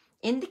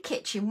in the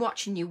kitchen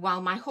watching you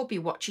while my hubby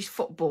watches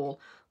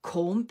football.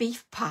 Corned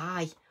beef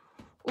pie.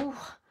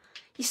 Oh,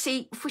 you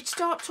see, if we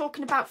start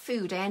talking about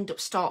food, I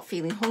start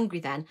feeling hungry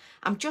then.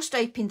 I'm just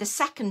hoping the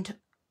second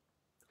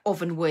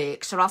oven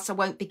works, or else I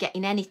won't be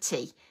getting any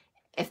tea.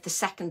 If the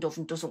second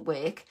oven doesn't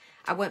work,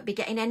 I won't be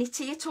getting any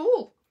tea at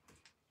all.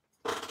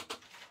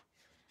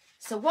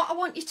 So what I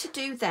want you to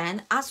do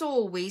then, as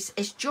always,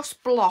 is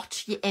just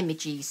blot your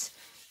images.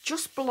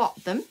 Just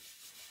blot them,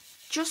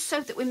 just so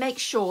that we make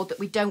sure that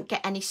we don't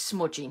get any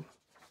smudging.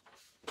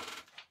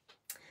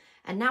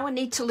 And now I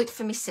need to look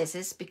for my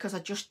scissors because I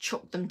just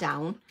chucked them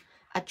down.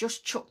 I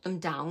just chucked them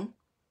down.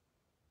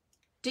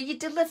 Do you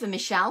deliver,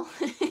 Michelle?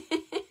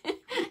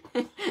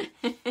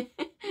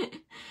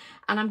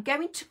 And I'm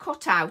going to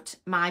cut out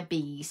my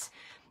bees.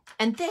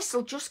 And this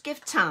will just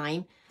give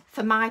time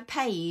for my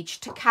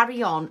page to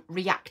carry on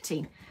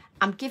reacting.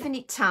 I'm giving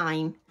it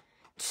time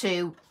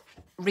to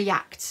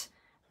react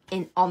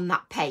on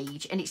that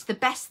page. And it's the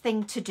best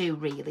thing to do,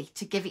 really,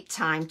 to give it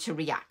time to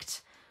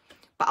react.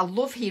 But I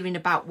love hearing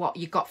about what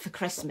you got for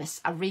Christmas.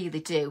 I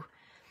really do.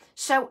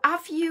 So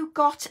have you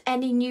got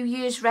any New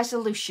Year's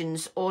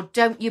resolutions, or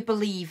don't you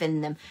believe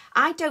in them?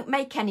 I don't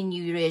make any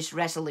New Year's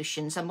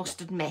resolutions, I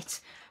must admit.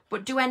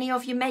 But do any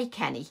of you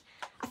make any?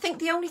 I think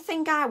the only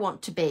thing I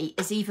want to be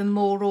is even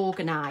more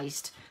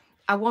organised.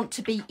 I want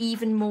to be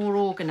even more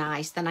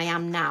organised than I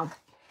am now.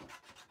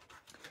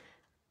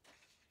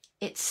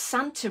 It's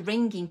Santa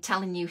ringing,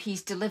 telling you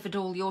he's delivered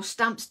all your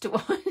stamps to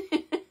us.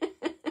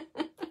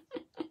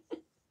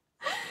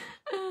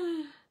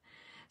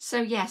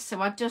 So yes, so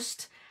I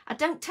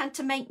don't tend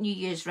to make New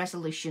Year's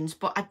resolutions,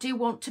 but I do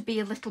want to be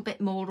a little bit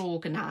more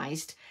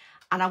organised,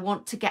 and I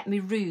want to get my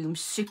room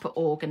super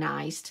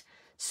organised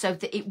so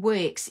that it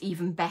works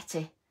even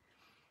better.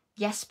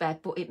 Yes,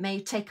 Beb, but it may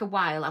take a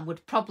while. I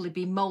would probably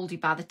be mouldy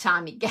by the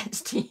time it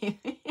gets to you.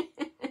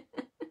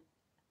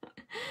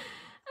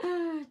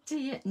 Oh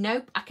dear.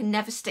 Nope, I can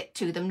never stick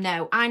to them.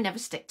 No, I never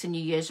stick to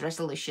New Year's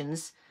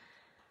resolutions.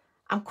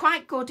 I'm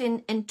quite good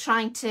in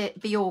trying to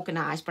be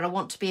organised, but I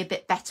want to be a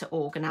bit better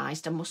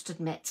organised, I must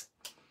admit.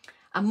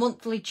 A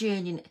monthly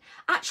journey.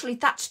 Actually,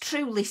 that's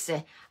true,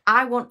 Lisa.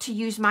 I want to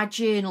use my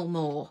journal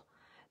more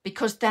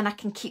because then I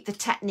can keep the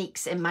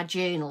techniques in my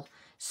journal.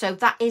 So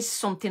that is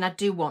something I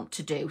do want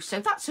to do. So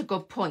that's a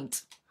good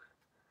point.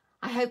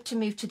 I hope to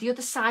move to the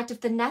other side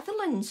of the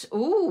Netherlands.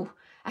 Ooh,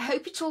 I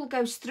hope it all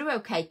goes through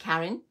okay,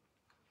 Karen.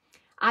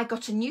 I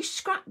got a new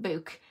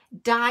scrapbook,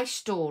 die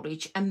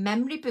storage and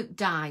memory book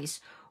dies.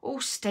 Oh,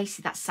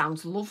 Stacey, that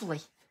sounds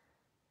lovely.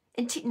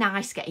 Isn't it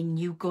nice getting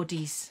new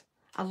goodies?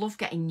 I love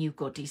getting new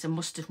goodies, I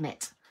must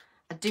admit.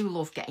 I do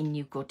love getting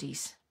new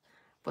goodies.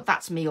 But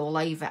that's me all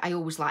over. I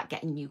always like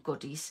getting new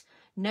goodies.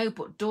 No,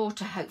 but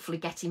daughter hopefully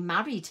getting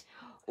married.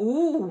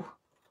 Ooh.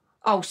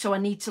 Oh, so I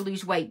need to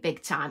lose weight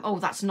big time. Oh,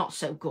 that's not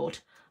so good.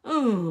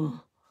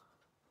 Oh,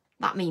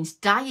 that means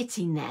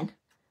dieting then.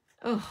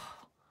 Oh,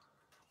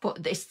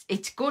 But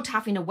it's good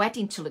having a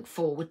wedding to look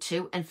forward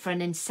to, and for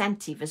an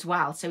incentive as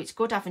well. So it's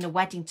good having a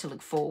wedding to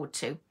look forward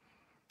to.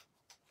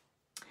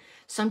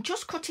 So I'm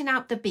just cutting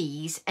out the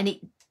bees, and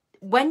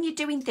when you're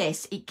doing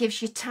this, it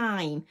gives you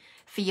time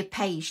for your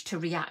page to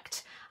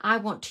react. I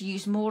want to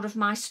use more of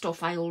my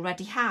stuff I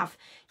already have.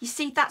 You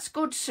see, that's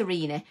good,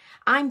 Serena.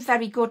 I'm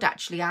very good,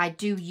 actually. I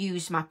do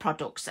use my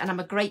products, and I'm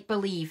a great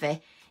believer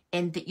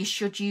in that you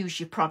should use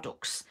your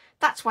products.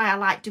 That's why I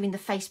like doing the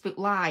Facebook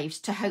Lives,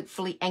 to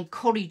hopefully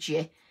encourage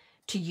you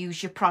to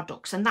use your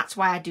products. And that's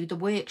why I do the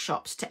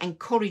workshops, to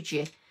encourage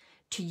you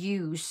to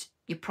use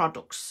your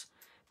products,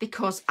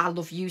 because I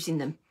love using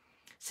them.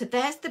 So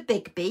there's the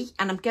big bee,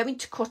 and I'm going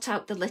to cut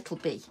out the little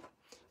bee.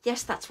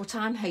 Yes, that's what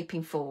I'm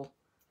hoping for.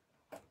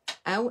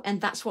 Oh,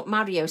 and that's what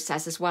Mario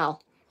says as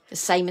well, the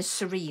same as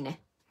Serena.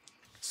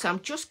 So I'm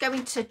just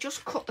going to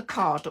cut the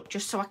card up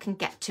just so I can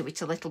get to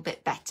it a little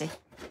bit better.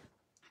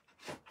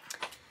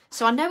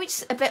 So I know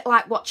it's a bit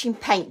like watching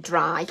paint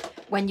dry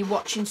when you're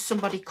watching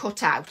somebody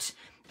cut out.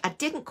 I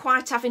didn't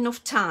quite have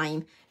enough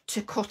time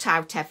to cut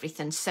out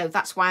everything, so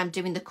that's why I'm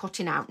doing the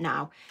cutting out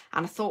now.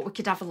 And I thought we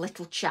could have a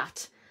little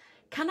chat.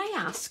 Can I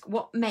ask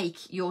what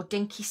make your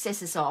dinky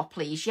scissors are,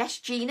 please? Yes,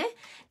 Gina,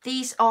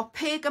 these are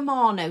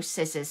Pergamano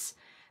scissors.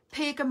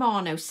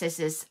 Pergamano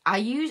scissors.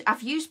 I've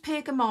used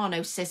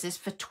Pergamano scissors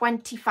for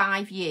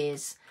 25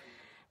 years,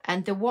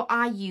 and they're what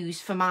I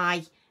use for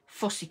my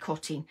fussy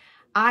cutting.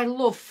 I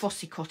love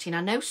fussy cutting.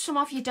 I know some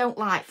of you don't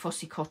like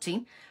fussy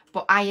cutting,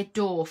 but I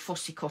adore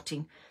fussy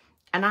cutting.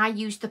 And I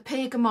use the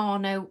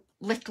Pergamano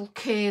little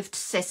curved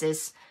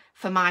scissors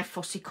for my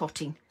fussy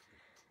cutting.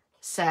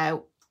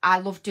 So I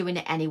love doing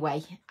it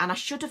anyway. And I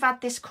should have had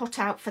this cut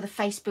out for the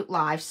Facebook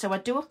Live, so I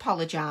do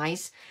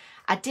apologise.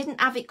 I didn't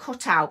have it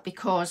cut out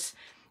because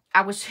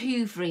I was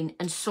hoovering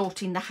and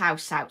sorting the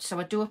house out, so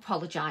I do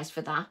apologise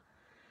for that.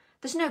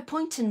 There's no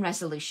point in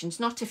resolutions,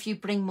 not if you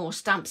bring more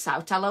stamps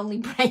out. I'll only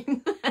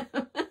bring...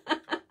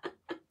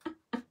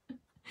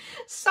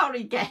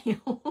 Sorry,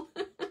 Gail.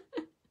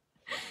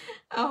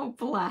 Oh,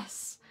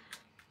 bless.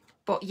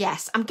 But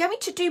yes, I'm going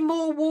to do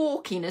more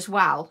walking as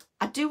well.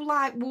 I do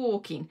like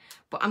walking,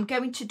 but I'm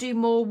going to do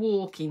more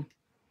walking.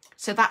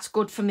 So that's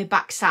good for my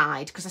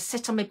backside, because I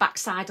sit on my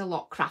backside a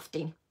lot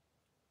crafting.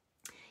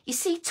 You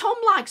see, Tom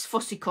likes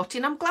fussy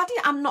cutting. I'm glad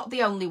I'm not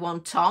the only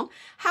one, Tom.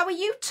 How are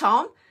you,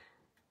 Tom?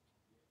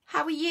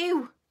 How are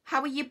you?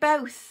 How are you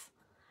both?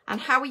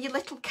 And how are your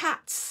little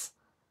cats?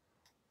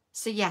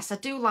 So yes, I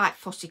do like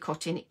fussy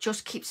cutting. It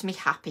just keeps me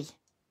happy.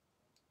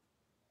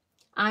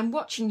 I'm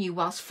watching you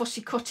whilst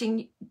fussy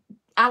cutting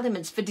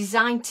elements for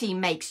design team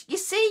makes. You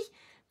see,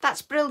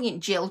 that's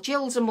brilliant, Jill.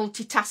 Jill's a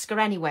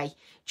multitasker anyway.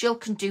 Jill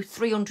can do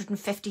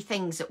 350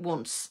 things at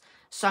once.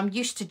 So I'm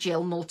used to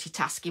Jill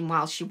multitasking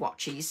while she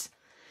watches.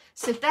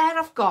 So there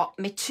I've got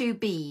my 2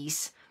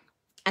 bees.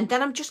 And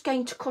then I'm just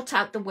going to cut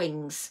out the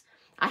wings.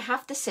 I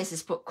have the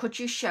scissors, but could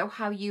you show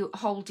how you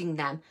holding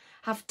them?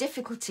 Have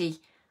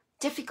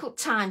difficult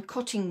time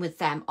cutting with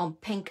them on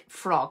pink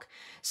frog.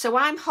 So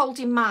I'm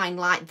holding mine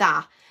like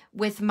that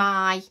with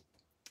my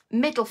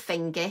middle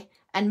finger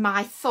and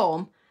my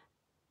thumb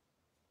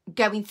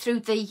going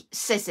through the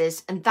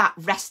scissors and that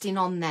resting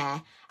on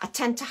there. I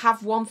tend to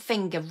have one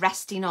finger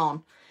resting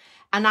on,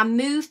 and I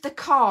move the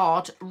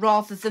card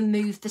rather than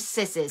move the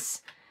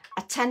scissors.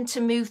 I tend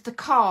to move the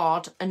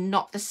card and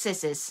not the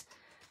scissors.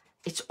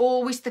 It's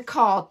always the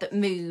card that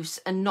moves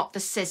and not the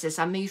scissors.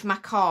 I move my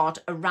card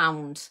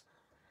around.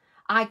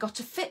 I got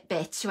a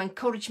Fitbit to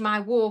encourage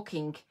my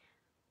walking,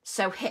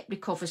 so hip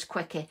recovers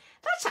quicker.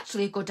 That's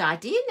actually a good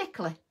idea,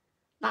 Nicola.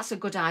 That's a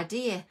good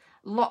idea.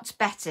 Lots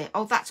better.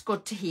 Oh, that's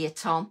good to hear,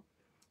 Tom.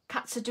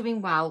 Cats are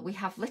doing well. We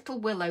have little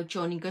Willow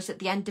joining us at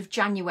the end of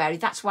January.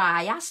 That's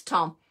why I asked,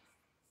 Tom.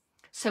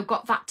 So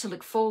got that to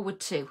look forward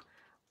to.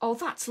 Oh,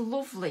 that's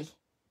lovely.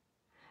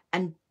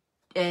 And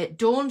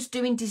Dawn's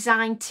doing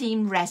design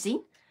team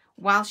resin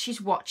while she's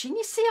watching.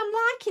 You see, I'm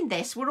liking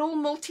this. We're all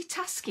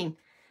multitasking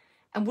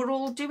and we're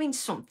all doing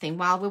something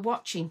while we're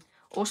watching.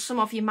 Or some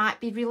of you might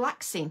be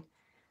relaxing.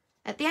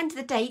 At the end of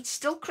the day, it's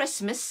still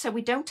Christmas, so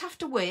we don't have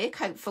to work,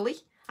 hopefully.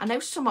 I know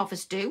some of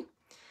us do.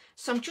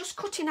 So I'm just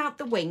cutting out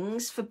the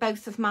wings for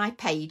both of my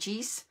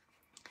pages.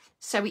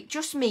 So it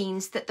just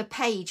means that the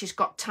page has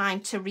got time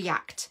to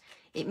react.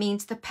 It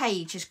means the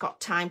page has got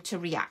time to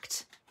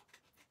react.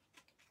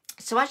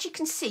 So as you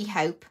can see,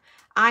 Hope,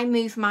 I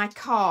move my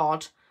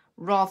card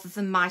rather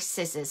than my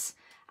scissors.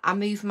 I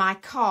move my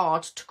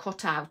card to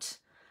cut out.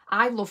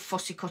 I love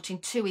fussy cutting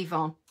too,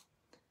 Yvonne.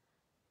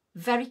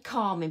 Very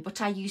calming,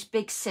 but I use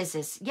big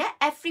scissors. Yeah,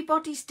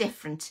 everybody's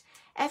different.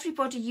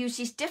 Everybody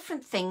uses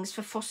different things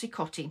for fussy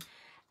cutting.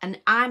 And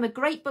I'm a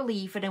great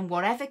believer in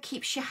whatever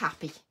keeps you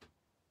happy.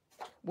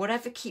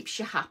 Whatever keeps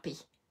you happy.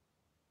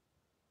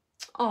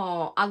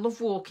 Oh, I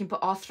love walking,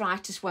 but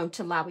arthritis won't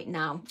allow it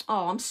now.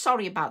 Oh, I'm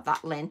sorry about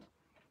that, Lynn.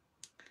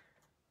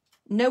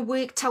 No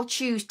work till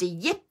Tuesday.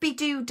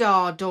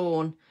 Yippee-doo-dah,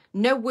 Dawn.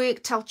 No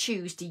work till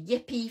Tuesday.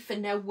 Yippee for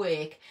no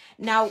work.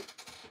 Now,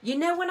 you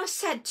know when I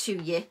said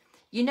to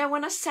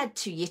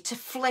you to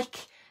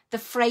flick the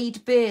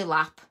frayed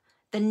burlap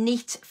the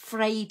neat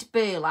frayed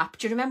burlap.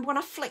 Do you remember when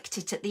I flicked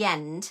it at the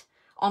end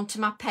onto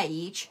my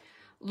page?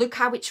 Look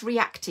how it's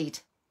reacted.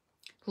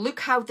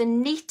 Look how the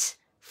neat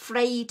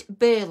frayed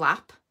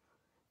burlap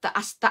that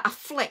I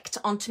flicked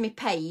onto my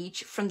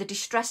page from the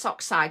Distress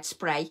Oxide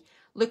spray,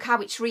 look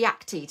how it's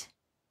reacted.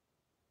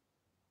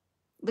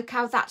 Look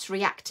how that's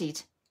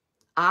reacted.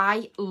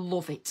 I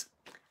love it.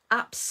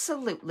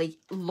 Absolutely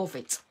love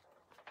it.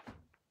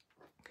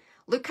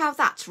 Look how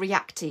that's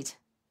reacted.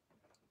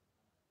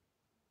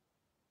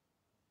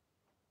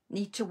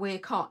 Need to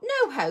work hard.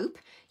 No, Hope.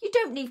 You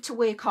don't need to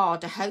work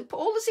harder, Hope.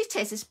 All as it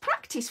is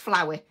practice,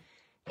 Flower.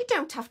 You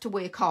don't have to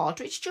work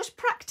harder. It's just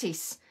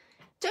practice.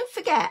 Don't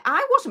forget,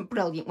 I wasn't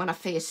brilliant when I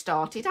first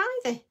started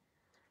either.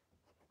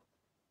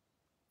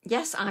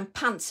 Yes, I'm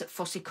pants at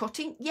fussy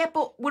cutting. Yeah,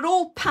 but we're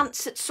all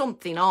pants at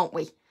something, aren't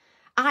we?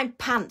 I'm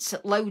pants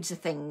at loads of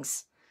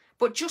things.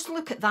 But just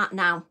look at that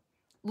now.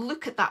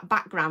 Look at that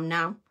background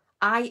now.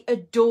 I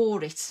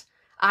adore it.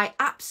 I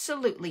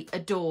absolutely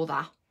adore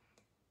that.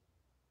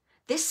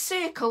 This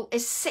circle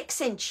is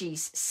 6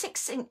 inches.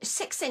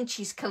 6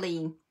 inches,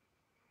 Colleen.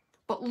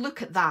 But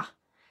look at that.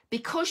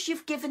 Because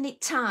you've given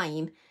it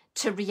time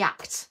to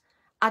react.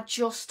 I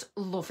just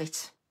love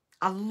it.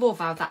 I love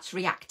how that's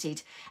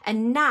reacted.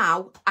 And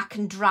now I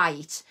can dry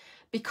it.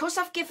 Because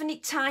I've given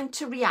it time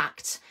to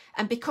react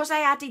and because I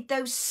added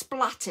those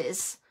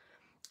splatters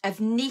of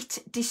neat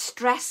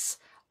Distress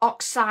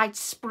Oxide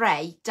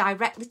spray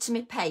directly to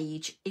my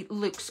page, it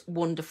looks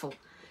wonderful.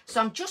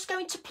 So I'm just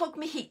going to plug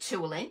my heat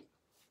tool in.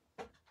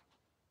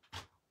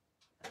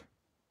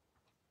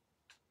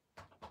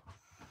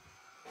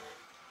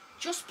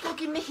 Just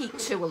plugging my heat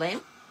tool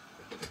in.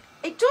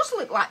 It does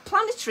look like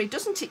planetary,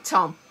 doesn't it,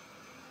 Tom?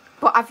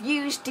 But I've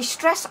used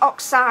Distress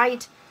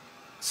Oxide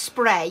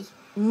spray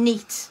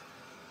neat,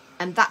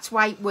 and that's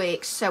why it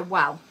works so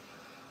well.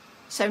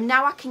 So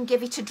now I can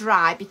give it a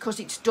dry because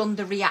it's done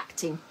the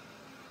reacting.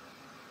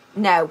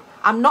 No,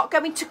 I'm not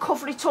going to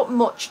cover it up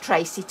much,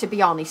 Tracy, to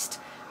be honest.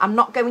 I'm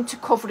not going to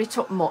cover it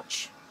up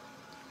much,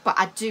 but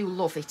I do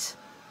love it.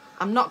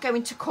 I'm not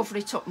going to cover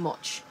it up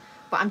much,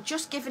 but I'm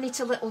just giving it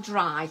a little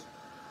dry.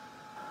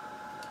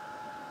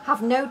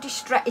 Have no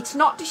distress. It's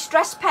not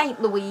distress paint,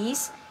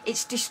 Louise.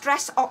 It's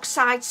Distress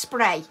Oxide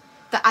spray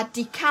that I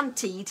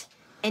decanted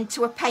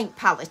into a paint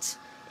palette.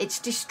 It's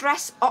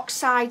Distress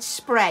Oxide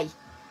spray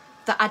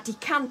that I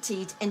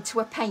decanted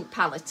into a paint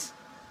palette.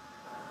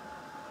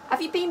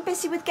 Have you been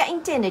busy with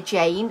getting dinner,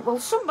 Jane? Well,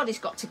 somebody's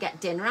got to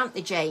get dinner, haven't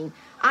they, Jane?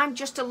 I'm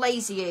just a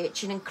lazy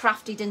urchin and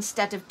crafted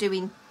instead of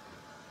doing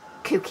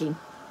cooking.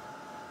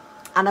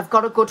 And I've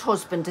got a good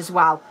husband as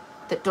well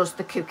that does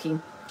the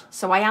cooking.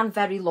 So I am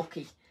very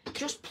lucky.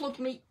 Just plug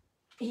my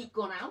heat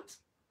gun out.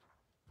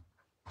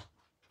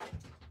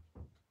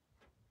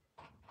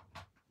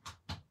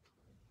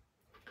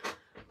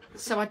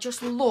 So I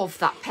just love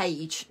that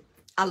page.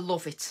 I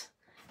love it.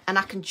 And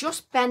I can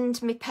just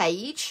bend my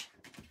page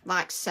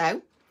like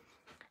so.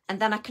 And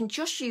then I can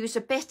just use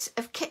a bit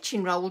of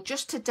kitchen roll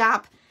just to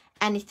dab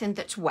anything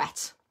that's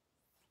wet.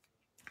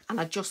 And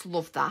I just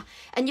love that.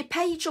 And your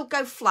page will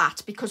go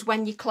flat because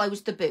when you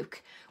close the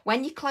book,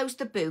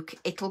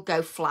 it'll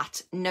go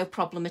flat. No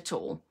problem at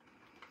all.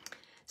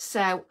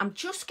 So I'm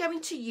just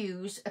going to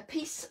use a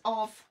piece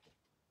of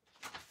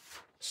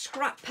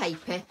scrap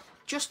paper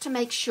just to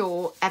make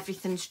sure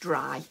everything's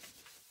dry.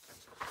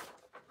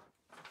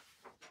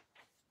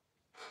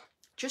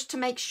 Just to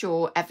make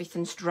sure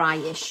everything's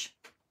dryish.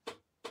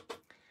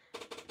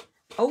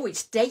 Oh,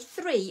 it's day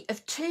 3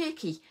 of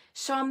turkey,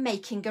 so I'm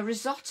making a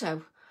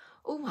risotto.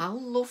 Oh, how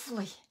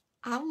lovely.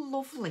 How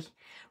lovely.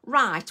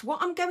 Right,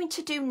 what I'm going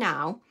to do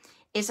now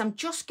is I'm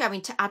just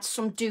going to add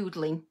some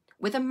doodling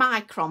with a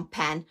micron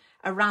pen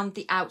around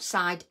the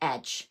outside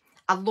edge.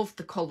 I love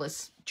the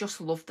colours, just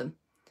love them.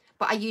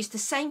 But I use the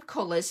same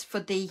colours for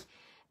the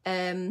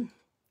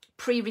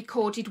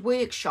pre-recorded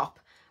workshop.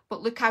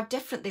 But look how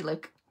different they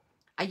look.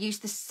 I use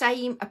the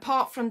same,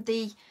 apart from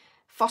the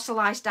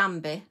fossilised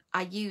amber,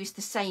 I use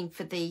the same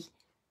for the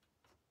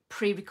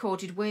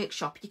pre-recorded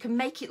workshop. You can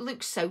make it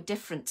look so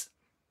different.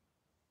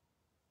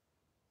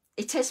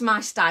 It is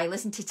my style,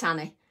 isn't it,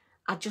 Annie?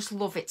 I just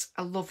love it.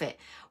 I love it.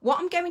 What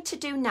I'm going to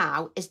do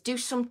now is do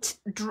some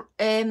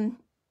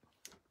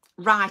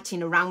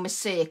writing around my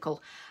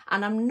circle.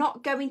 And I'm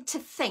not going to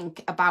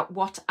think about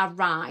what I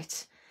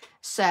write.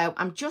 So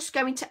I'm just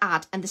going to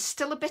add, and there's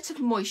still a bit of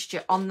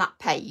moisture on that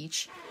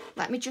page.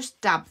 Let me just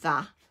dab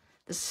that.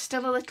 There's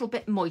still a little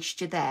bit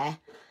moisture there.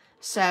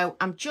 So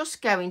I'm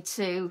just going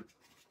to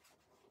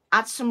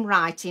add some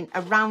writing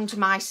around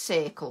my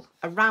circle.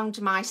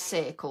 Around my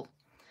circle.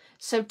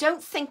 So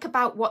don't think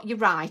about what you're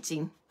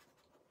writing.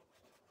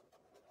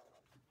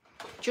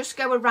 Just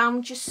go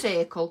around your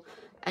circle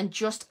and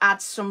just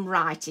add some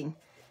writing.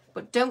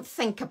 But don't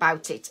think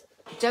about it.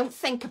 Don't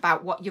think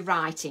about what you're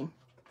writing.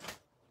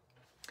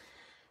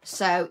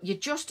 So you're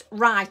just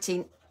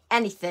writing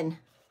anything.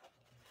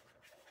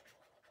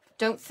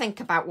 Don't think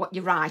about what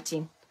you're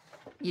writing.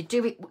 You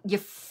do it, you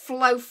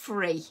flow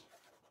free.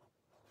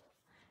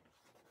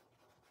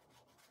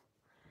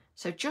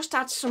 So just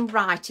add some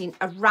writing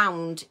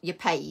around your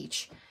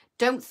page.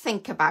 Don't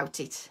think about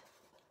it.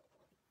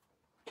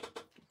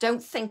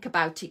 Don't think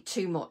about it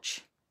too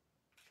much.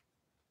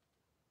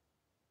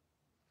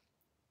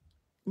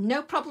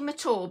 No problem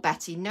at all,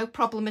 Betty. No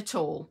problem at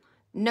all.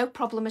 No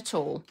problem at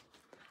all.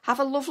 Have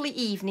a lovely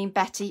evening,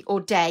 Betty, or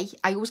day.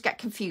 I always get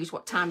confused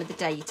what time of the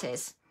day it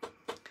is.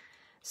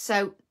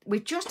 So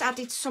we've just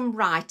added some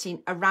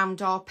writing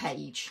around our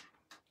page.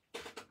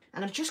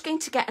 And I'm just going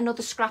to get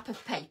another scrap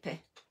of paper.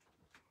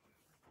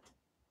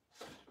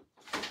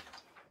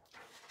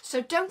 So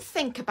don't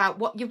think about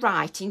what you're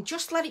writing.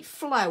 Just let it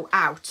flow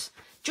out.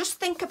 Just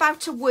think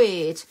about a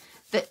word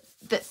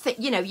that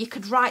you know, you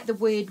could write the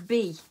word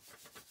be.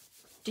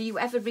 Do you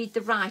ever read the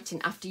writing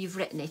after you've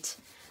written it?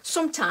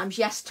 Sometimes,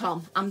 yes,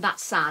 Tom, I'm that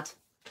sad.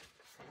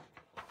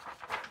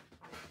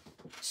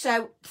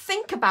 So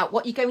think about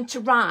what you're going to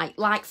write,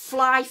 like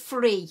fly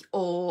free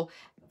or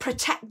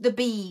protect the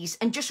bees,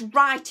 and just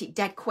write it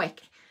dead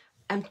quick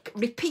and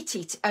repeat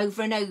it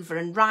over and over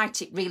and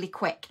write it really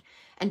quick,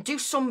 and do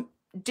some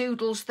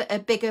doodles that are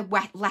bigger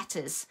wet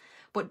letters,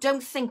 but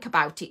don't think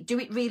about it. Do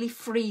it really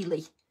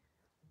freely.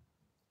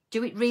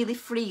 Do it really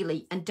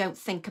freely and don't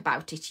think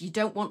about it. You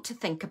don't want to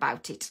think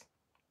about it.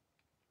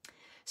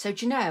 So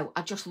do you know,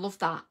 I just love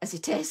that as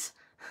it is.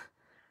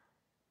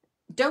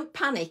 Don't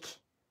panic.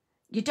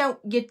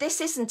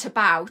 This isn't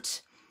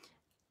about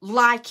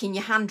liking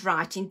your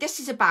handwriting. This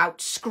is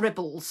about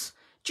scribbles.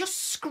 Just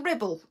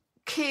scribble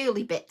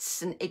curly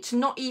bits, and it's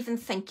not even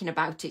thinking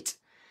about it.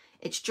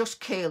 It's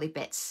just curly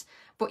bits.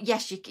 But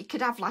yes, you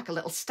could have like a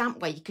little stamp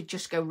where you could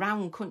just go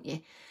round, couldn't you?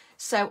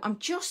 So I'm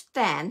just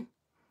then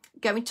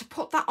going to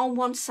put that on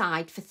one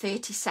side for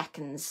 30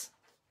 seconds.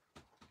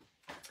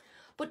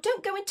 But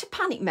don't go into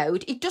panic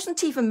mode. It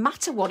doesn't even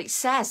matter what it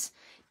says.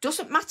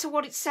 Doesn't matter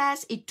what it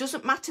says. It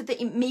doesn't matter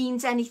that it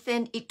means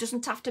anything. It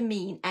doesn't have to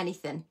mean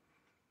anything.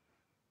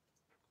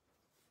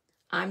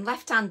 I'm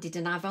left-handed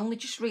and I've only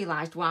just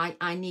realised why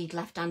I need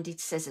left-handed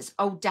scissors.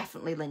 Oh,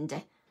 definitely,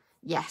 Linda.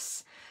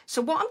 Yes.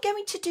 So what I'm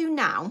going to do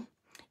now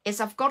is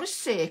I've got a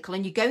circle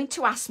and you're going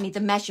to ask me the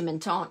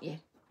measurement, aren't you?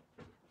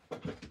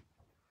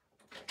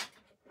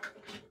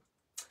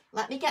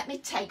 Let me get my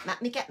tape. Let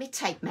me get my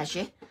tape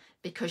measure,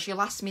 because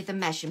you'll ask me the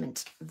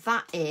measurement.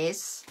 That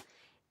is,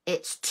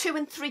 it's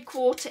 2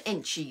 3/4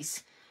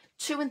 inches.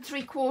 2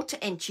 3/4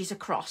 inches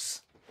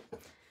across.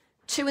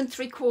 2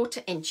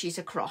 3/4 inches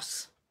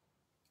across.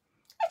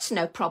 It's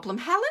no problem,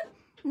 Helen.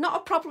 Not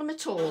a problem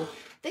at all.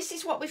 This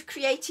is what we've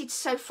created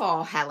so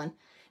far, Helen.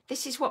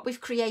 This is what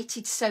we've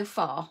created so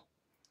far.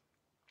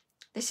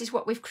 This is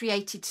what we've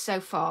created so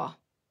far.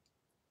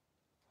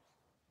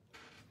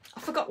 I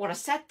forgot what I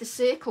said the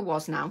circle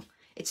was now.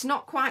 It's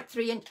not quite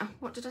 3 inches.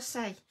 What did I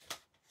say?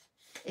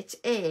 It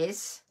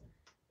is,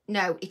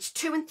 no, it's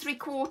 2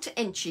 3/4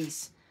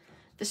 inches.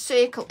 The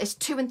circle is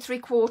 2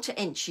 3/4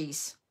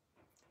 inches.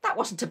 That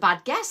wasn't a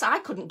bad guess. I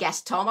couldn't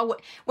guess, Tom.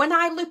 When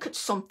I look at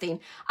something,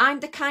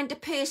 I'm the kind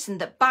of person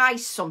that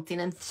buys something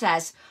and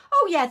says,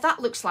 oh yeah,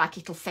 that looks like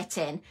it'll fit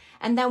in.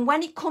 And then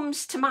when it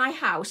comes to my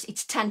house,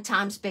 it's 10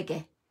 times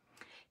bigger.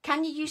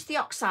 Can you use the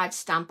oxide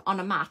stamp on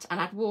a mat and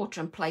add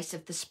water in place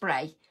of the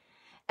spray?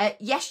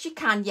 Yes, you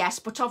can, yes,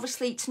 but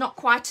obviously it's not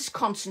quite as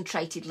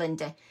concentrated,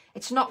 Linda.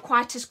 It's not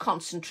quite as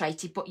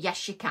concentrated, but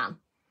yes, you can.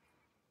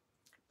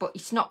 But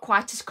it's not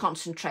quite as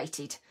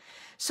concentrated.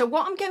 So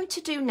what I'm going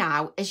to do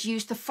now is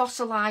use the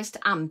fossilised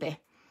amber.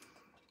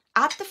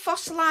 Add the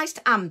fossilised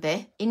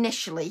amber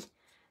initially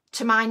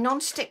to my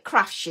non-stick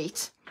craft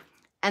sheet,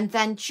 and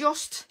then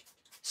just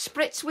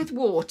spritz with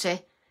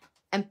water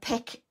and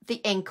pick the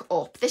ink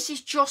up. This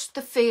is just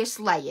the first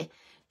layer.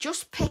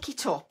 Just pick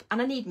it up,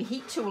 and I need my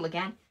heat tool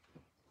again.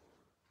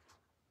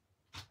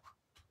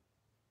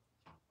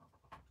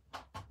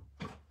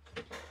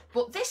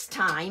 But this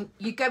time,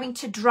 you're going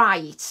to dry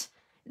it.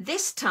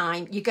 This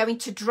time, you're going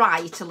to dry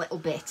it a little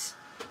bit.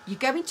 You're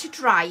going to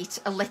dry it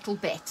a little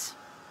bit.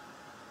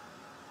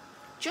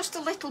 Just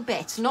a little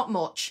bit, not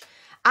much.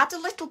 Add a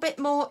little bit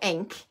more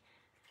ink,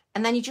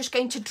 and then you're just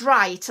going to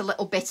dry it a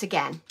little bit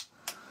again.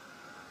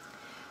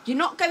 You're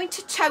not going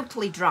to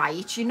totally dry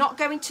it. You're not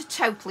going to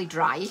totally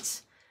dry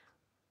it.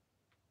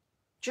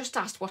 Just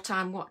asked what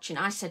I'm watching.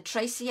 I said,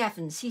 Tracy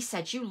Evans. He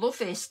said, you love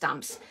her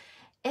stamps.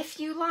 If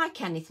you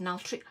like anything, I'll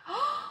treat...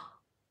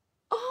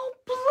 Oh,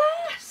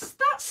 bless.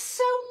 That's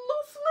so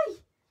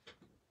lovely.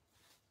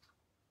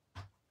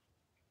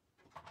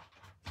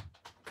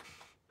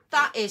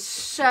 That is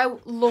so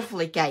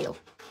lovely, Gail.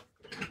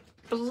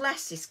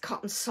 Bless his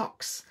cotton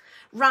socks.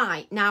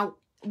 Right, now,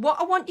 what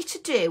I want you to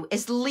do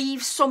is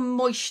leave some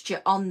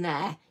moisture on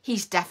there.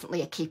 He's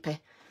definitely a keeper.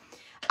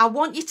 I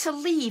want you to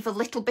leave a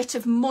little bit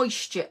of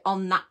moisture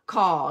on that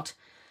card.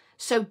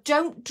 So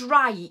don't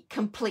dry it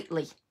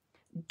completely.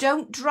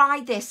 Don't dry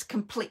this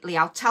completely.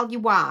 I'll tell you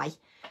why.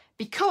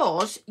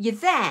 Because you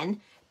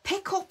then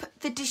pick up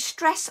the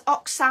Distress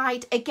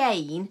Oxide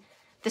again,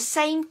 the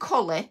same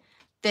colour,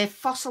 the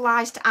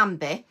fossilised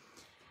amber,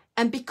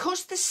 and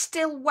because there's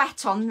still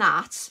wet on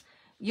that,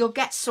 you'll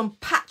get some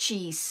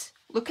patches.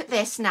 Look at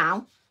this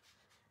now.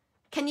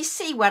 Can you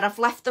see where I've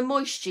left the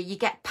moisture? You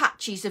get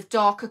patches of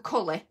darker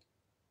colour.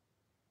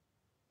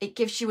 It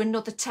gives you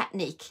another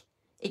technique.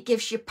 It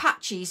gives you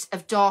patches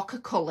of darker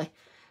colour.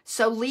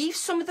 So leave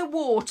some of the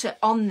water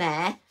on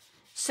there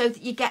so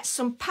that you get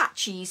some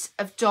patches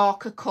of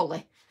darker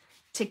colour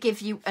to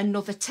give you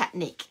another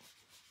technique.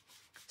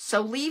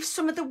 So leave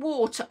some of the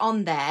water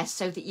on there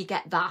so that you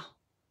get that.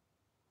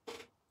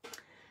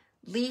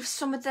 Leave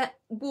some of the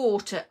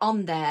water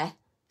on there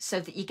so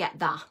that you get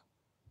that.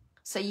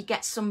 So you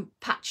get some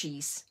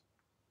patches.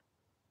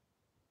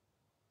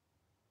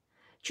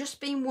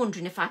 Just been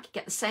wondering if I could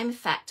get the same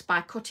effect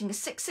by cutting a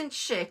 6-inch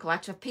circle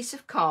out of a piece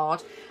of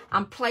card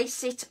and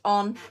place it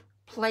on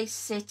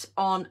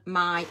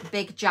my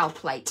big gel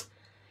plate.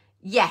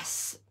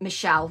 Yes,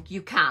 Michelle,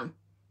 you can.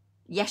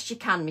 Yes, you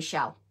can,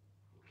 Michelle.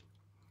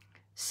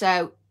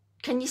 So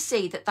can you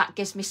see that that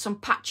gives me some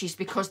patches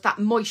because that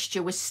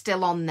moisture was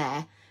still on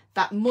there?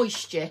 That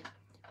moisture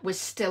was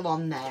still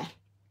on there.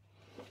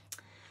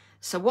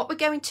 So what we're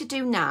going to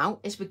do now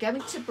is we're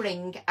going to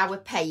bring our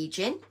page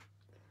in.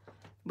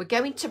 We're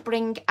going to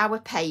bring our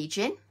page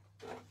in.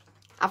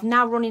 I've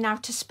now running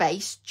out of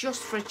space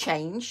just for a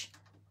change.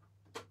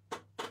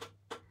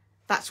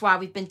 That's why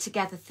we've been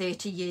together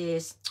 30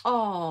 years.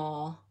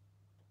 Oh,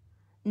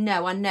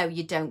 no, I know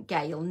you don't,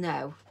 Gail.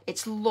 No,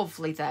 it's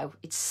lovely though.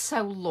 It's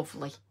so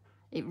lovely.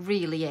 It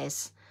really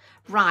is.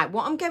 Right,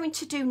 what I'm going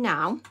to do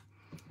now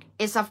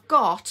is I've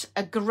got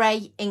a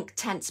grey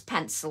Inktense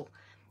pencil.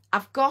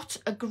 I've got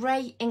a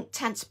grey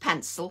Inktense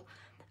pencil,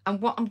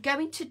 and what I'm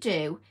going to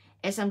do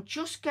is I'm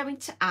just going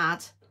to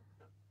add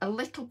a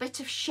little bit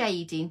of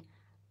shading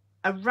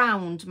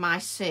around my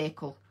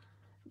circle,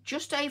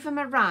 just over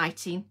my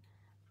writing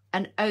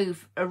and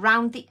over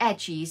around the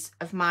edges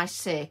of my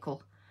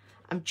circle.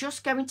 I'm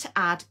just going to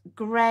add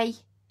grey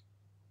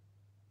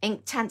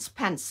Inktense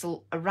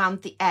pencil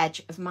around the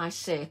edge of my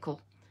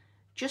circle,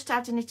 just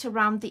adding it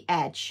around the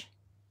edge,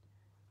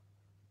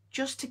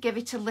 just to give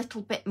it a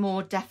little bit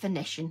more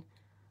definition,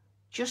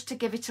 just to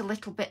give it a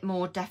little bit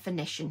more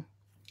definition.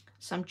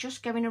 So I'm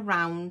just going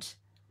around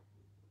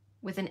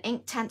with an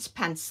Inktense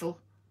pencil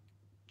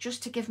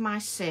just to give my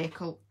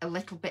circle a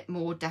little bit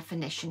more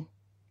definition.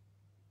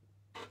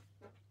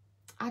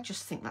 I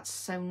just think that's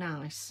so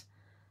nice.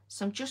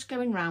 So I'm just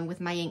going around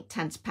with my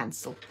Inktense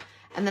pencil,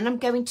 and then I'm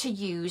going to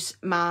use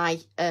my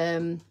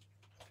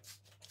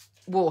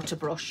water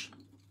brush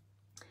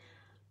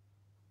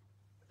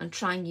and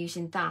try and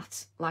using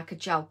that like a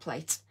gel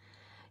plate.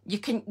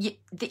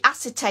 The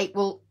acetate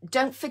will,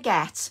 don't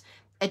forget,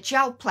 a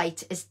gel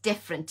plate is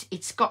different.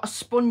 It's got a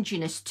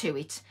sponginess to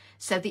it.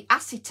 So the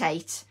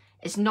acetate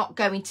is not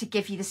going to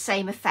give you the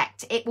same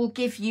effect. It will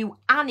give you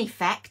an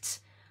effect,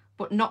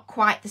 but not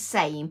quite the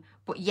same.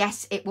 But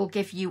yes, it will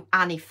give you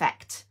an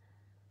effect,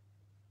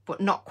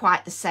 but not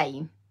quite the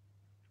same.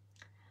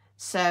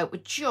 So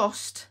we're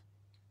just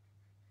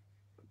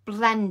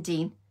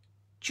blending,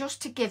 just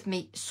to give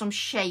me some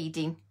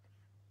shading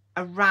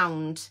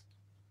around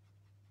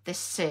this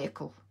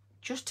circle,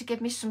 just to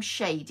give me some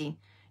shading,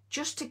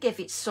 just to give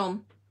it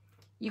some,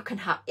 you can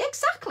have,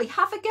 exactly,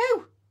 have a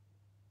go.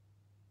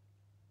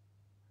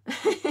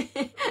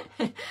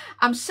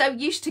 I'm so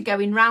used to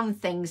going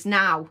round things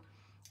now,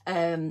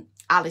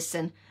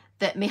 Alison,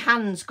 that my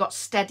hands got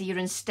steadier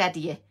and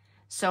steadier.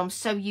 So I'm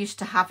so used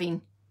to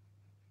having,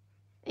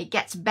 it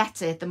gets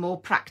better the more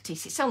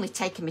practice. It's only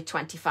taken me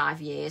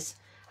 25 years.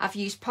 I've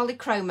used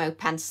polychromo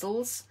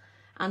pencils,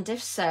 and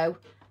if so,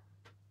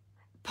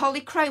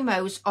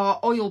 polychromos are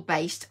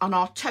oil-based and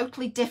are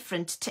totally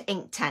different to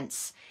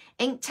Inktense.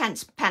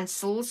 Inktense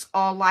pencils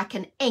are like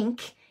an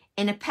ink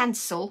in a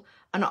pencil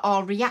and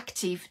are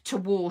reactive to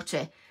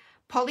water.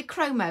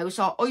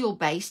 Polychromos are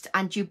oil-based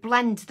and you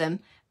blend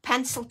them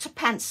pencil to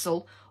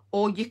pencil,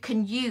 or you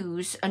can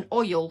use an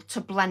oil to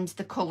blend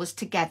the colours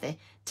together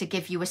to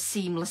give you a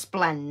seamless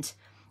blend.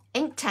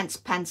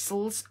 Inktense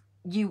pencils,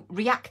 you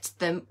react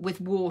them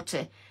with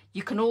water.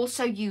 You can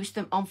also use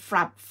them on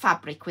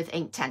fabric with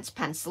Inktense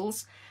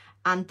pencils,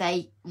 and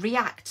they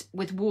react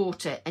with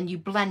water and you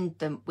blend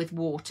them with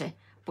water,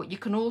 but you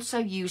can also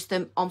use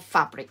them on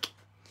fabric.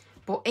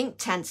 But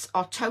Inktense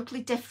are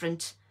totally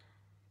different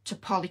to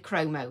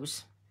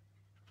polychromos.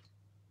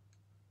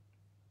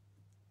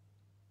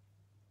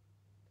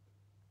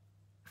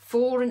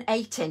 Four and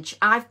 8 inch.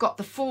 I've got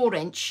the 4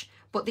 inch,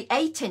 but the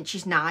 8 inch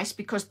is nice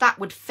because that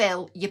would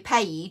fill your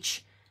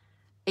page.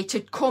 It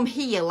would come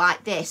here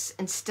like this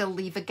and still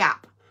leave a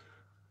gap.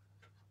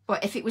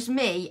 But if it was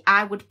me,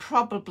 I would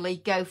probably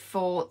go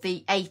for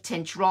the 8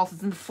 inch rather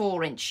than the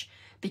 4 inch,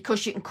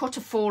 because you can cut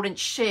a 4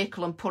 inch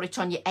circle and put it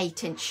on your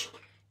 8 inch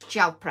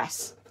gel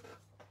press.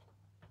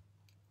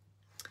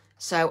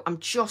 So I'm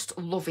just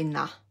loving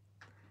that.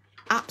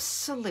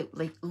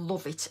 Absolutely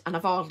love it. And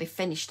I've hardly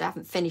finished. I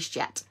haven't finished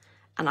yet.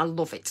 And I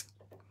love it.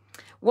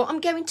 What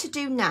I'm going to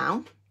do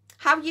now,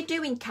 how are you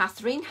doing,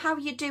 Catherine? How are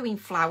you doing,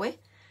 Flower?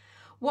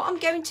 What I'm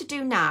going to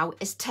do now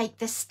is take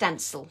this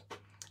stencil.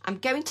 I'm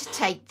going to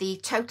take the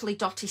Totally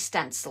Dotty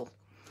stencil.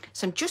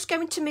 So I'm just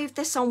going to move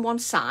this on one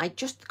side,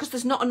 just because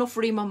there's not enough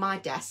room on my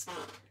desk.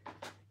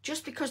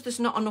 just because there's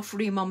not enough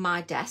room on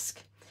my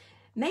desk.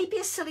 Maybe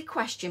a silly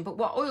question, but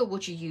what oil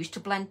would you use to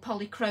blend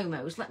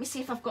polychromos? Let me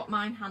see if I've got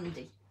mine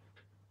handy.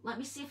 Let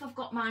me see if I've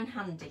got mine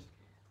handy.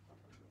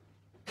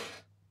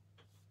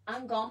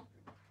 Hang on.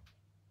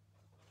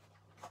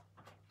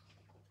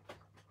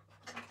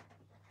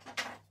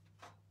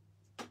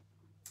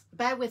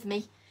 Bear with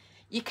me.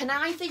 You can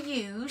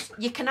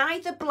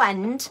either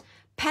blend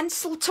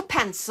pencil to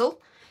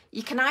pencil.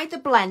 You can either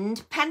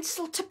blend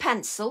pencil to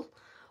pencil,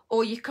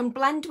 or you can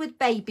blend with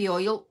baby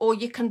oil, or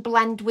you can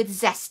blend with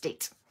Zest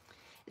It.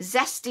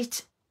 Zest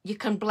It you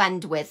can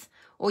blend with,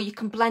 or you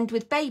can blend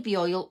with baby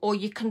oil, or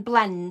you can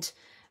blend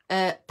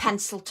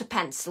pencil to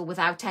pencil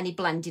without any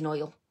blending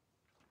oil.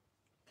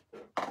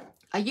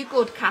 Are you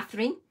good,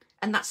 Catherine?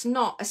 And that's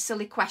not a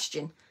silly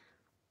question.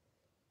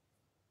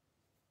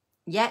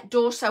 Yeah,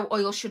 Dorso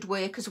oil should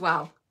work as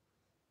well.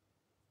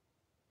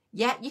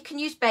 Yeah, you can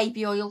use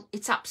baby oil.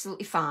 It's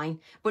absolutely fine.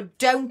 But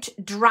don't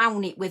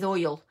drown it with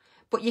oil.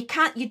 But you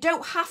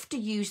don't have to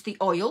use the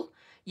oil.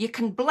 You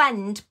can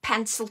blend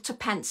pencil to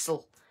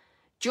pencil.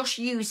 Just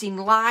using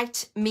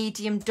light,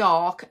 medium,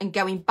 dark and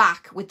going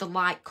back with the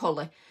light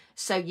colour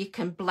so you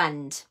can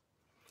blend.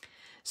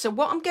 So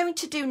what I'm going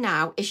to do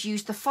now is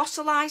use the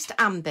fossilised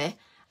amber,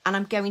 and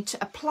I'm going to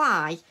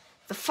apply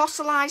the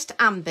fossilised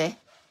amber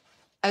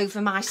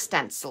over my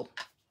stencil.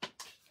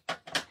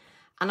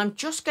 And I'm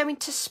just going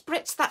to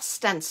spritz that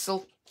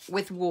stencil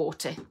with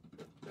water.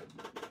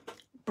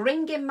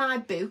 Bring in my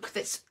book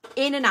that's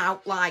in and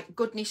out like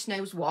goodness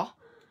knows what.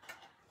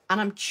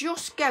 And I'm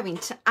just going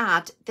to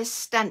add this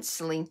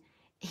stenciling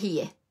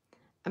here.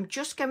 I'm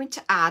just going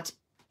to add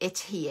it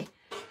here.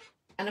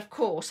 And of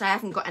course, I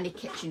haven't got any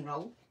kitchen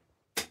roll.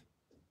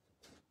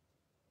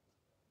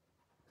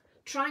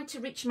 Trying to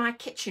reach my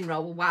kitchen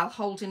roll while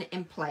holding it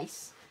in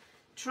place.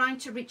 Trying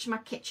to reach my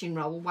kitchen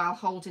roll while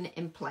holding it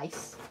in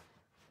place.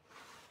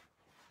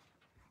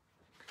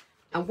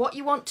 And what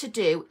you want to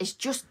do is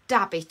just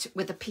dab it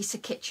with a piece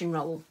of kitchen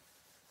roll.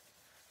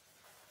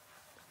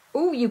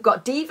 Oh, you've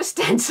got Diva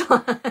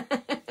stencil.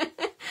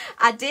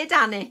 I did,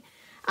 Annie.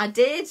 I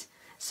did.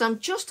 So I'm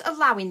just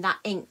allowing that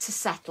ink to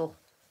settle.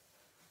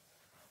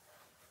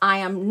 I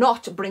am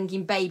not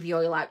bringing baby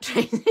oil out,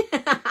 Tracy.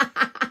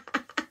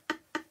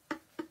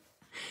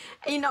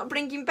 Are you not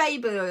bringing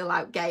baby oil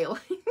out, Gail?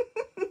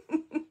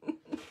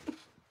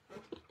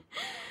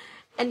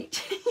 And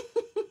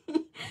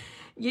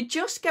you're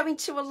just going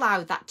to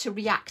allow that to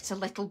react a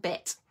little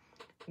bit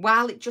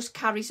while it just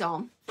carries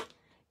on.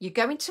 You're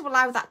going to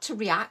allow that to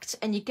react,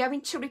 and you're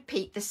going to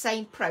repeat the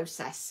same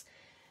process.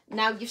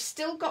 Now, you've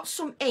still got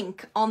some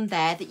ink on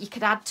there that you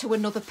could add to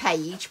another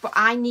page, but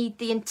I need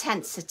the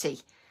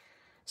intensity.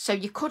 So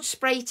you could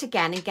spray it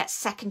again and get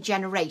second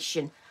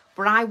generation,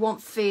 but I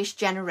want first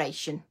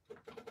generation.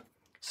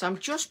 So I'm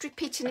just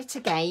repeating it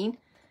again,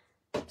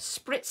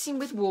 spritzing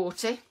with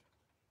water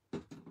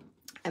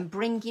and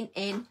bringing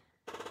in.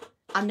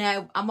 I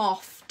know I'm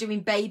off doing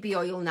baby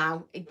oil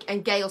now,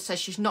 and Gail says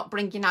she's not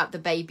bringing out the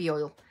baby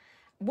oil.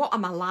 What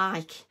am I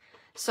like?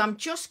 So I'm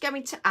just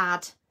going to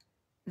add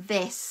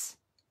this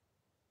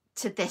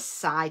to this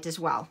side as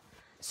well.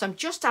 So I'm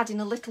just adding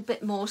a little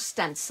bit more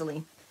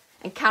stenciling.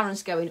 And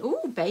Karen's going,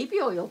 oh, baby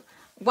oil.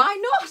 Why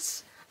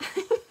not?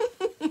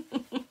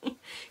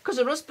 Because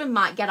her husband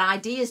might get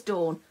ideas,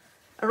 Dawn.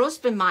 Her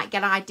husband might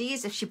get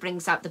ideas if she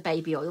brings out the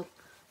baby oil.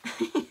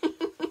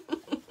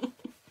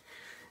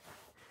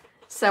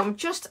 So I'm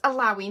just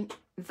allowing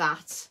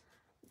that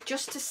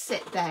just to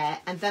sit there,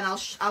 and then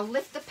I'll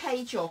lift the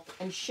page up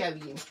and show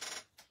you.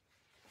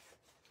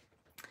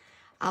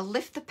 I'll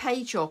lift the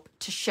page up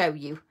to show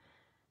you,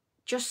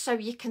 just so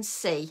you can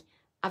see.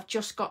 I've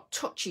just got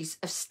touches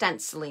of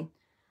stenciling.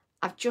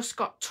 I've just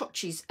got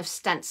touches of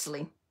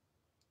stenciling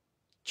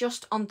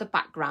just on the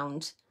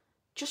background.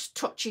 Just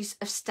touches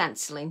of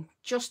stenciling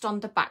just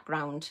on the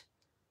background,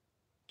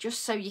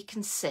 just so you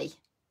can see.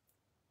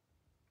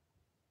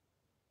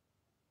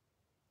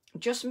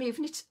 Just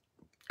moving it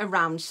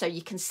around so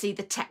you can see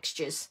the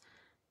textures.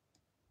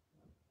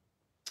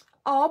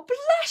 Oh,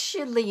 bless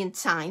you,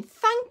 Leontine.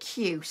 Thank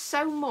you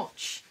so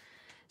much.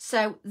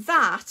 So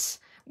that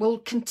will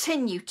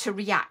continue to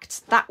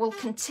react. That will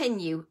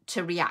continue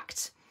to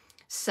react.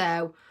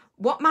 So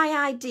what my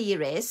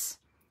idea is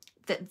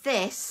that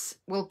this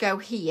will go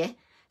here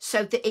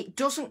so that it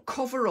doesn't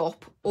cover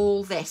up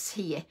all this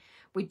here.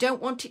 We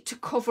don't want it to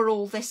cover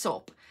all this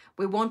up.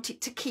 We want it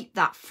to keep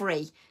that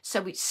free,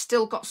 so it's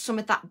still got some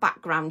of that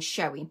background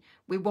showing.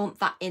 We want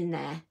that in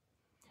there.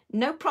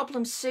 No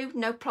problem, Sue.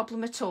 No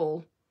problem at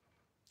all.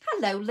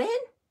 Hello, Lynn.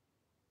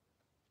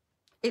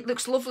 It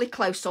looks lovely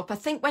close up. I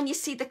think when you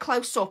see the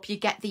close up, you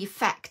get the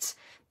effect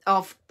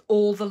of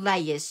all the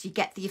layers. You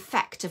get the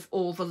effect of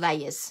all the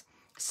layers.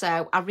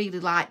 So I really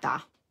like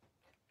that.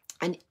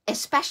 And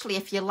especially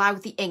if you allow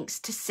the inks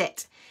to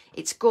sit.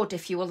 It's good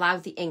if you allow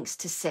the inks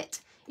to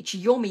sit. It's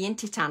yummy,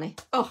 isn't it, Annie?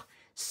 Oh,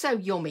 so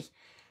yummy.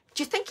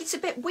 Do you think it's a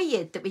bit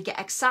weird that we get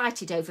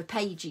excited over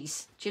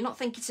pages? Do you not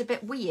think it's a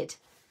bit weird?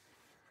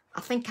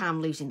 I think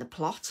I'm losing the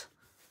plot.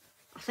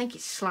 I think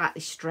it's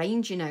slightly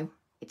strange, you know.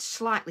 It's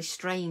slightly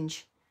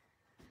strange.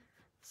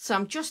 So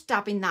I'm just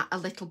dabbing that a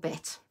little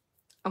bit.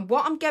 And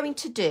what I'm going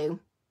to do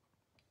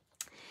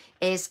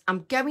is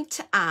I'm going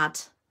to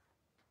add,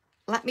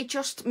 let me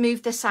just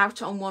move this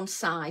out on one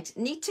side.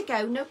 Need to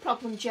go, no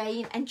problem,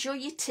 Jane. Enjoy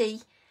your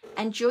tea.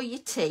 Enjoy your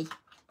tea.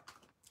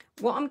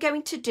 What I'm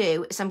going to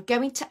do is I'm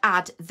going to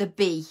add the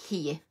B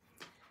here,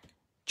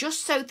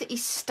 just so that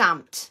it's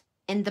stamped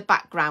in the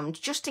background,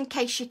 just in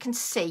case you can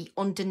see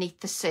underneath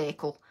the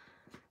circle.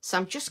 So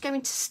I'm just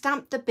going to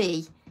stamp the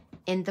B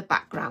in the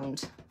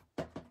background,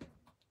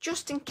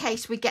 just in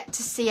case we get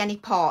to see any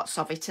parts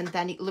of it, and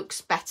then it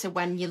looks better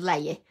when you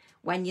lay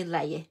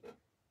it.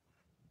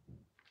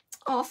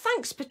 Oh,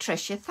 thanks,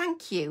 Patricia.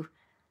 Thank you.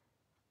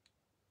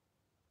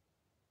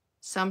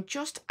 So I'm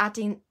just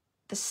adding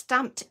the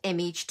stamped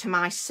image to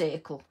my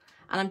circle,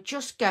 and I'm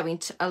just going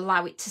to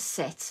allow it to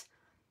sit.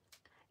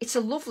 It's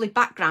a lovely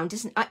background,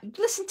 isn't it?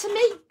 Listen to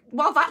me.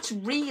 Well, that's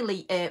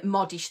really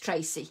modest,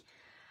 Tracy.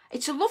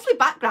 It's a lovely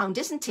background,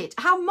 isn't it?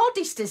 How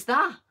modest is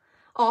that?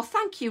 Oh,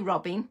 thank you,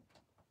 Robin.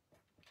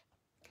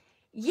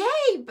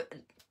 Yay! But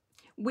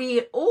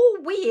we're all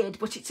weird,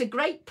 but it's a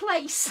great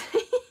place.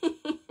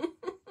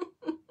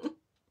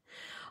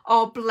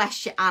 Oh,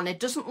 bless you, Anna.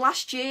 Doesn't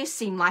last year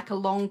seem like a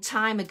long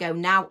time ago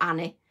now,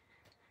 Anna?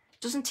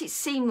 Doesn't it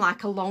seem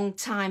like a long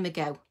time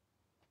ago?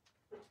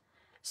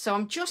 So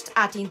I'm just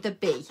adding the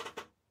B.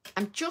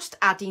 I'm just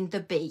adding the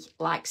B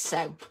like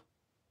so.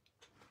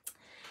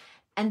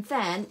 And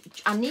then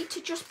I need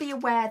to just be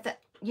aware that,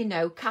 you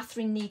know,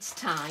 Catherine needs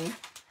time.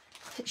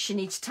 She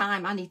needs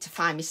time. I need to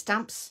find my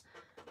stamps.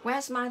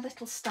 Where's my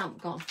little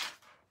stamp gone?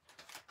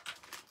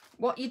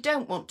 What you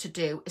don't want to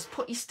do is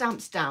put your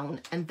stamps down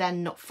and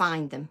then not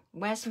find them.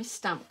 Where's my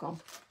stamp gone?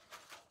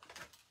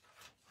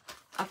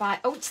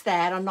 Oh, it's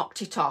there. I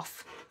knocked it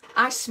off.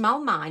 I smell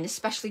mine,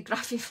 especially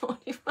Graphic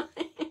 45.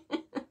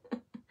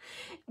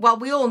 Well,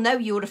 we all know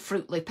you're a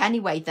Fruit Loop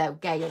anyway, though,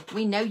 Gail.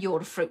 We know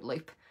you're a Fruit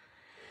Loop.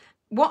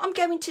 What I'm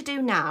going to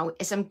do now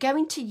is I'm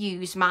going to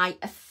use my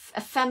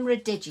ephemera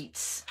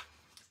digits,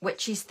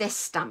 which is this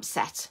stamp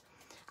set.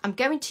 I'm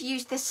going to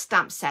use this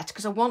stamp set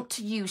because I want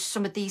to use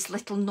some of these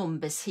little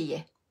numbers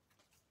here.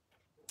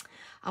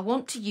 I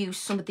want to use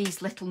some of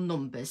these little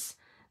numbers.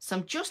 So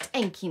I'm just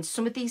inking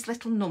some of these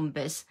little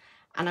numbers,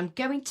 and I'm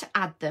going to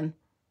add them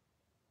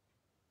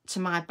to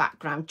my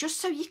background,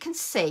 just so you can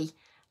see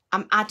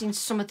I'm adding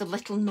some of the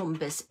little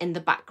numbers in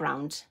the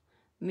background.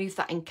 Move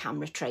that in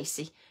camera,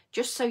 Tracy.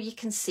 Just so you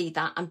can see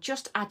that I'm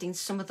just adding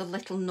some of the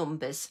little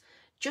numbers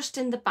just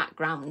in the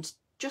background,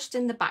 just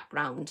in the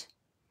background.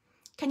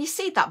 Can you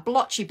see that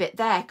blotchy bit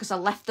there? Because I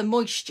left the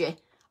moisture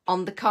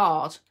on the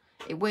card.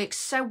 It works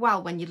so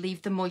well when you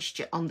leave the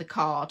moisture on the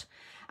card.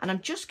 And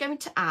I'm just going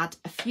to add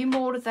a few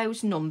more of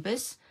those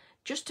numbers,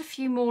 just a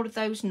few more of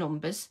those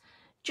numbers,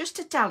 just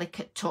a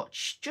delicate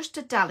touch, just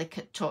a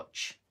delicate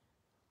touch.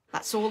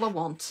 That's all I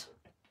want.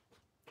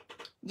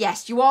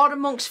 Yes, you are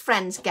amongst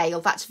friends, Gail.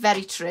 That's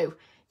very true.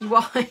 You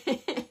are.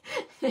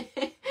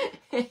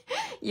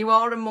 You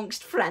are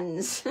amongst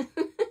friends.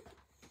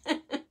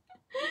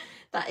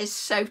 That is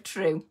so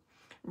true.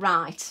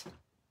 Right.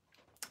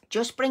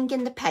 Just bring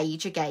in the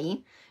page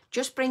again.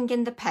 Just bring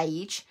in the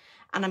page.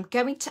 And I'm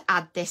going to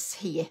add this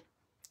here.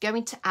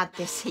 Going to add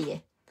this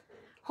here.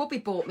 Hubby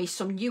bought me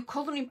some new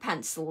colouring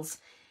pencils.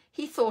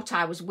 He thought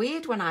I was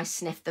weird when I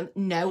sniffed them.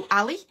 No,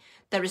 Ali,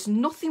 there is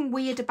nothing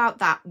weird about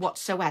that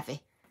whatsoever.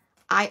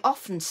 I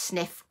often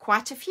sniff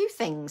quite a few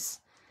things.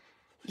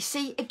 You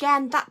see,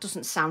 again, that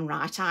doesn't sound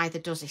right either,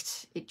 does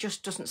it? It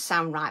just doesn't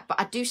sound right. But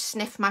I do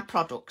sniff my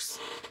products.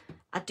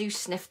 I do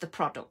sniff the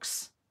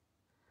products.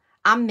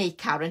 And me,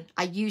 Karen,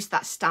 I use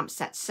that stamp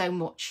set so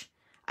much.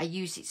 I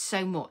use it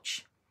so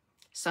much.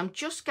 So I'm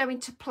just going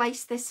to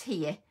place this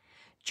here,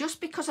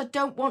 just because I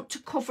don't want to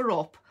cover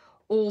up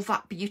all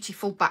that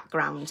beautiful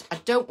background.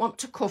 I don't want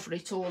to cover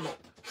it all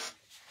up.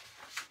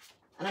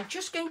 And I'm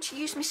just going to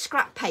use my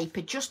scrap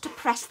paper just to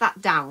press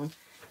that down.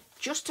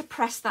 Just to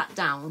press that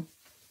down.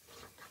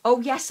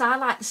 Oh, yes, I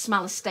like the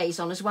smell of stays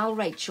on as well,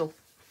 Rachel.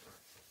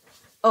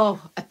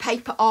 Oh, a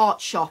paper art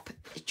shop,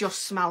 it just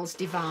smells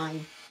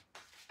divine.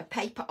 A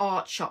paper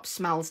art shop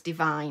smells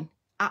divine.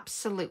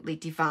 Absolutely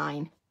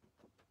divine.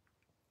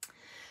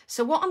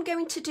 So what I'm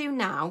going to do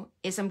now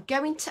is I'm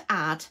going to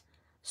add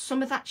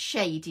some of that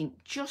shading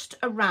just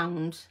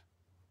around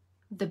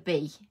the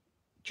B.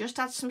 Just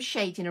add some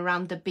shading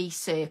around the B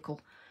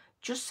circle,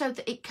 just so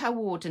that it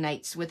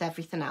coordinates with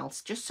everything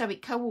else. Just so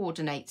it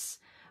coordinates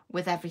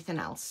with everything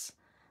else.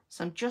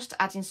 So I'm just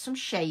adding some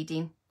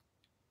shading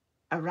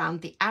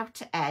around the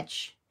outer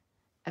edge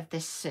of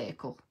this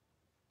circle,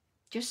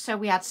 just so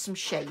we add some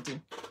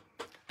shading,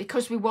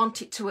 because we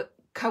want it to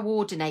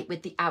coordinate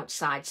with the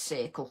outside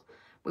circle.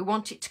 We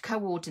want it to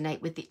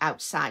coordinate with the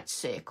outside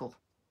circle.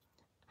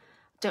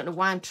 Don't know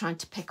why I'm trying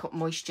to pick up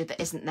moisture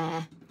that isn't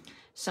there.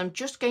 So I'm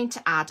just going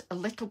to add a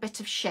little bit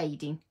of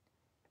shading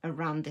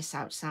around this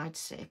outside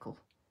circle,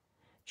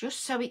 just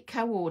so it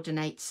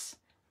coordinates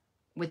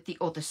with the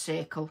other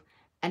circle,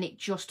 and it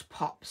just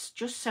pops,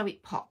 just so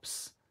it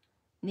pops.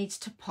 Needs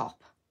to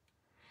pop.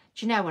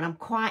 Do you know, and I'm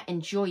quite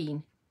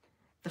enjoying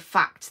the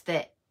fact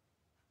that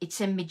it's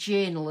in my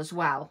journal as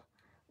well,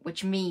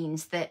 which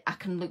means that I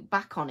can look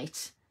back on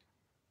it,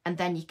 and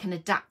then you can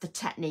adapt the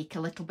technique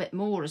a little bit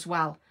more as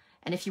well.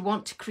 And if you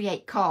want to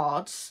create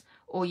cards,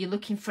 or you're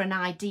looking for an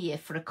idea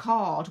for a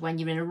card when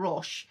you're in a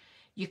rush,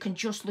 you can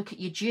just look at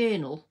your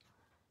journal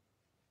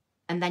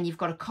and then you've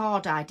got a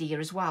card idea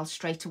as well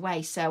straight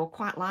away. So I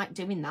quite like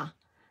doing that,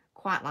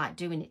 quite like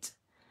doing it.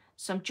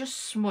 So I'm just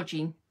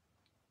smudging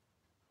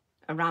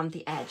around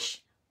the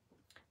edge.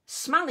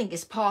 Smelling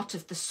is part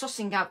of the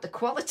sussing out the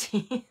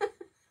quality.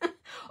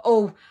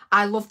 Oh,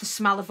 I love the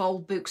smell of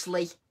old books,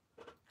 Lee.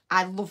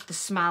 I love the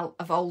smell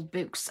of old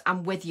books.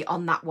 I'm with you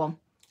on that one.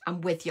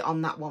 I'm with you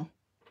on that one.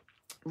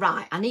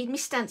 Right, I need my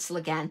stencil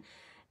again.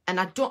 And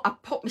I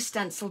put my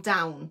stencil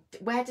down.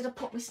 Where did I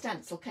put my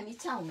stencil? Can you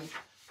tell me?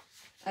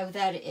 Oh,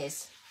 there it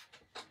is.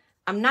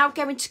 I'm now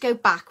going to go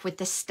back with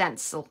this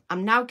stencil.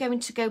 I'm now going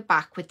to go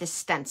back with this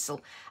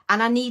stencil.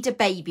 And I need a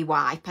baby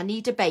wipe. I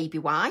need a baby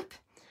wipe.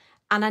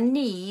 And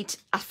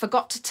I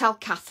forgot to tell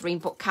Catherine,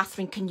 but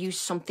Catherine can use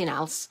something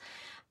else.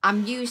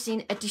 I'm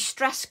using a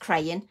Distress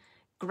Crayon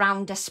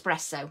Ground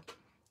Espresso.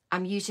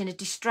 I'm using a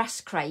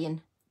Distress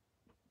Crayon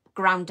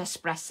Ground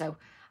Espresso.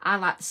 I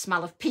like the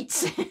smell of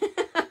pizza.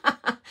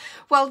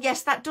 Well,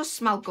 yes, that does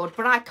smell good,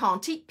 but I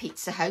can't eat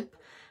pizza, Hope.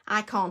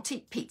 I can't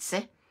eat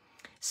pizza.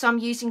 So I'm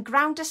using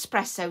Ground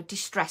Espresso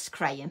Distress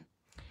Crayon.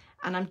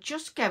 And I'm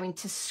just going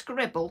to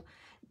scribble,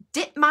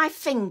 dip my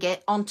finger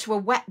onto a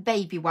wet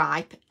baby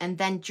wipe, and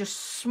then just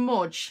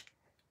smudge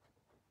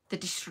the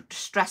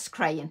Distress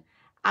Crayon.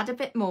 Add a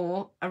bit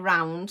more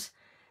around,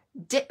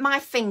 dip my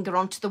finger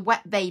onto the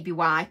wet baby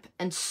wipe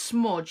and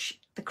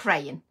smudge the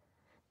crayon.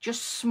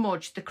 Just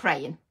smudge the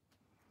crayon.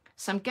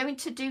 So I'm going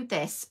to do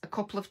this a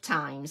couple of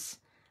times.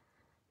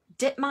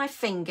 Dip my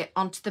finger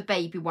onto the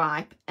baby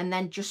wipe and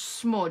then just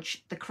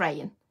smudge the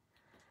crayon.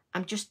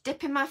 I'm just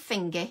dipping my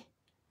finger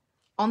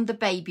on the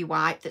baby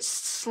wipe that's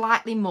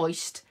slightly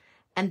moist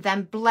and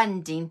then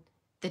blending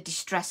the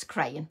Distress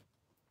Crayon.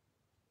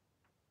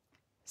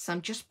 So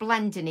I'm just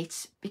blending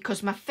it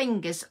because my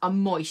fingers are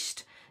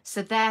moist.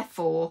 So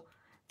therefore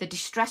the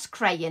Distress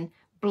Crayon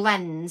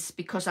blends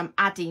because I'm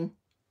adding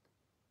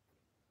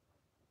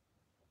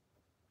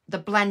the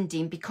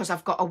blending because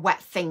I've got a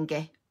wet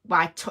finger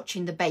while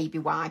touching the baby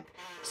wipe.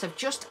 So I've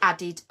just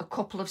added a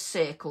couple of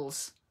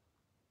circles.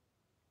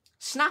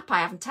 Snap,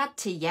 I haven't had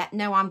tea yet.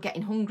 No, I'm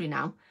getting hungry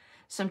now.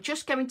 So I'm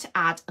just going to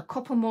add a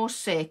couple more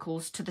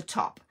circles to the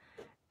top.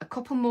 A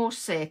couple more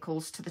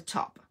circles to the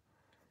top.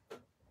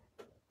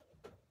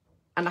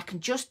 And I can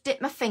just dip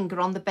my finger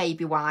on the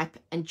baby wipe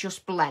and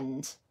just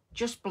blend.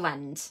 Just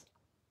blend.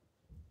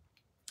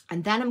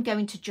 And then I'm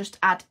going to just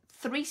add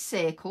 3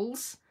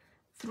 circles.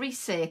 3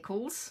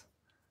 circles.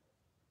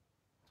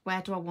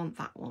 Where do I want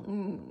that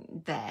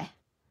one? There.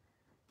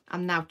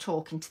 I'm now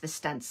talking to the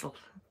stencil.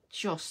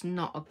 Just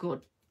not a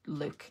good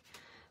look.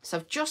 So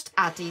I've just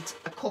added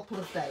a couple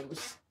of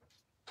those.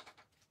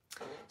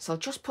 So I'll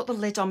just put the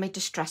lid on my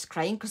Distress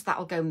Crayon because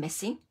that'll go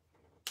missing.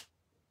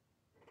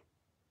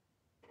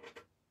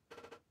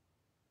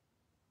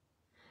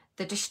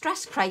 The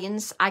Distress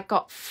Crayons I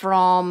got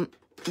from,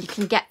 you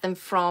can get them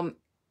from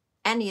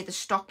any of the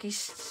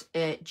stockists,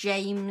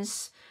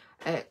 James,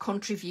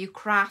 Country View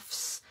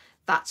Crafts,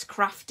 That's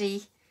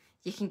Crafty.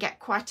 You can get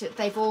quite a,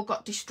 they've all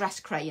got Distress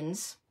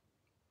Crayons.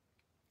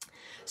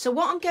 So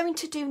what I'm going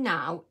to do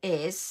now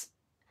is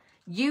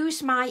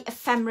use my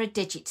ephemera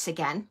digits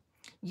again.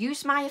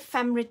 Use my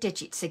ephemera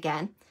digits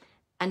again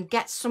and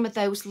get some of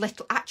those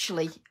little,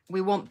 actually,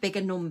 we want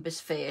bigger numbers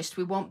first.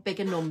 We want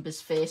bigger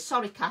numbers first.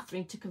 Sorry,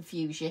 Catherine, to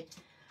confuse you.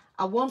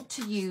 I want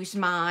to use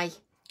my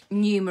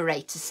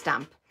numerator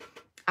stamp.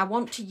 I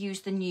want to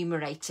use the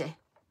numerator.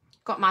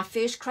 Got my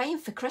first crayon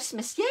for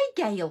Christmas. Yay,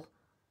 Gail.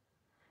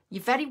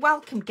 You're very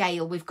welcome,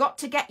 Gail. We've got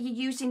to get you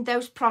using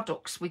those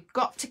products. We've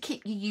got to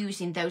keep you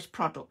using those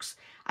products.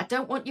 I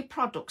don't want your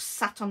products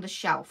sat on the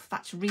shelf.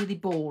 That's really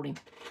boring.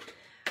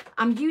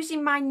 I'm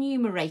using my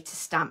numerator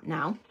stamp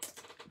now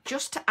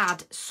just to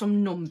add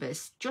some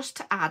numbers. Just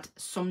to add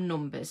some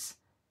numbers.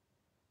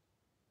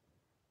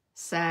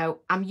 So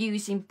I'm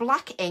using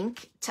black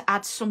ink to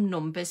add some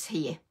numbers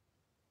here.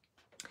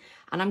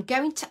 And I'm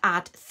going to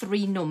add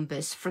 3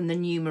 numbers from the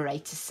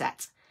numerator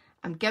set.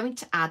 I'm going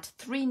to add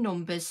 3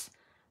 numbers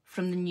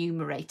from the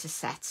numerator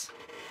set.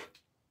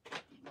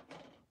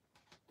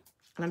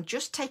 And I'm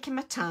just taking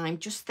my time,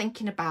 just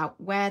thinking about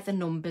where the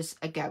numbers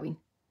are going.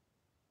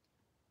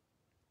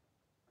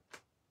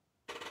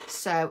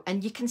 So,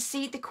 and you can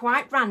see they're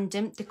quite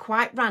random. They're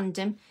quite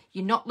random.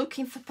 You're not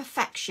looking for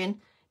perfection.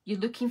 You're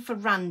looking for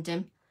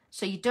random.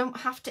 So you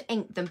don't have to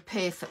ink them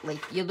perfectly.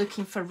 You're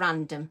looking for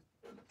random.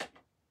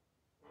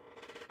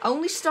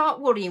 Only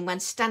start worrying when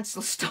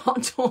stencils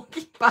start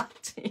talking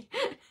back to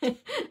you.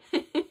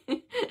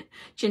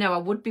 Do you know, I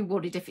would be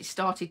worried if it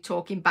started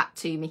talking back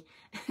to me.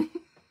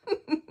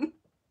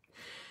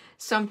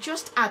 So I'm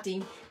just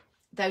adding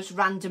those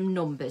random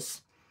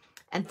numbers.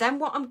 And then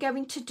what I'm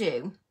going to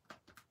do,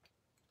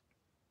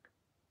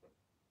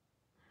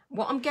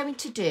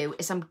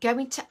 is I'm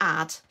going to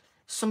add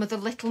some of the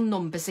little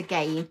numbers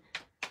again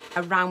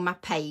around my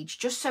page,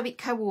 just so it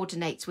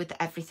coordinates with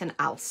everything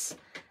else.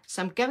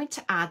 So I'm going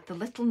to add the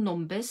little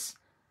numbers.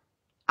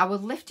 I will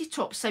lift it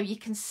up so you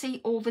can see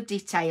all the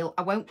detail.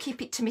 I won't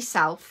keep it to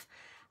myself.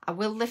 I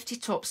will lift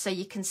it up so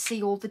you can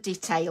see all the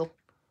detail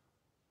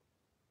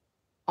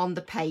on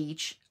the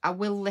page. I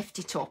will lift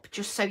it up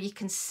just so you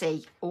can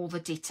see all the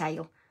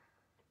detail.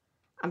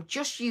 I'm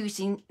just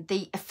using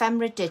the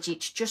ephemera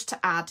digits just to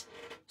add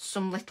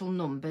some little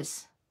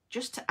numbers.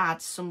 Just to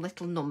add some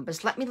little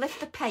numbers. Let me lift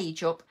the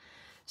page up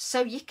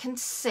so you can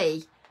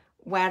see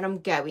where I'm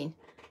going.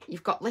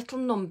 You've got little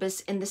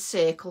numbers in the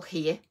circle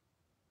here,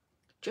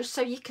 just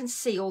so you can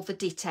see all the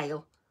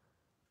detail.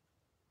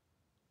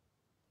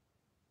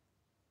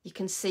 You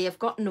can see I've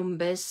got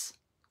numbers,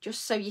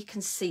 just so you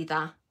can see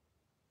that.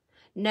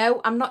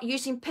 No, I'm not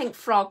using Pink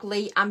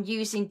Frogly. I'm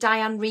using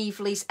Diane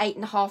Reevely's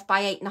 8.5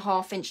 by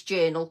 8.5 inch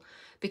journal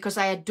because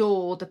I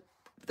adore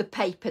the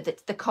paper,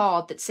 the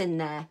card that's in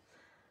there.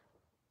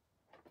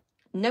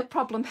 No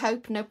problem,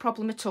 Hope, no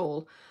problem at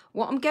all.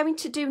 What I'm going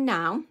to do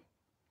now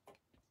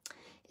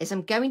is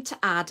I'm going to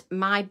add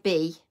my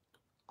bee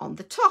on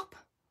the top.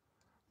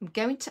 I'm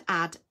going to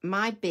add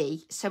my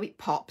bee so it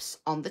pops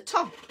on the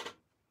top.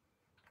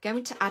 I'm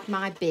going to add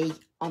my bee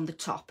on the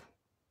top.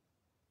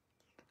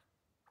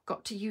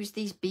 Got to use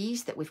these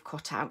bees that we've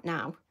cut out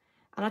now,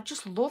 and I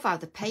just love how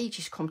the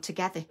pages come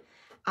together.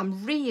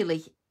 I'm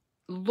really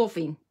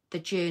loving the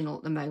journal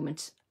at the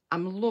moment.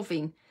 I'm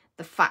loving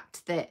the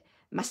fact that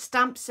my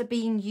stamps are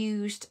being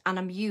used and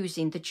I'm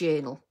using the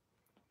journal.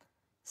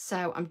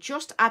 So I'm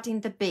just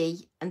adding the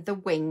bee and the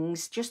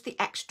wings, just the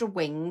extra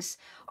wings.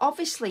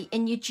 Obviously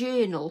in your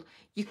journal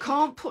you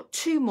can't put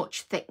too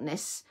much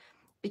thickness,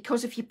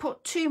 because if you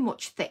put too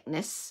much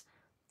thickness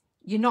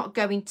you're not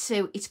going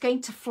to, it's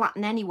going to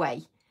flatten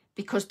anyway,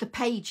 because the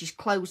pages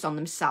close on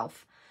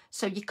themselves.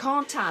 So you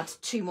can't add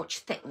too much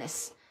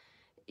thickness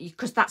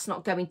because that's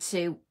not going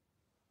to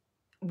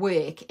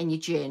work in your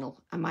journal.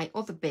 And my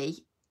other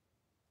bee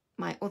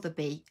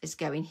is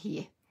going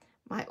here.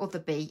 My other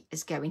bee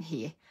is going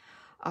here.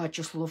 I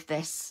just love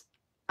this.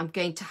 I'm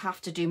going to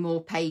have to do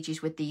more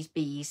pages with these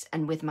bees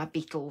and with my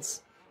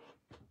beetles.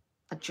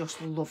 I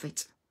just love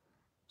it.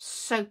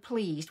 So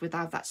pleased with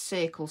how that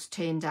circle's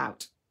turned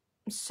out.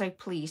 I'm so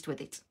pleased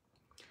with it.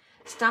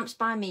 Stamps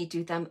by me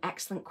do them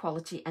excellent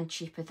quality and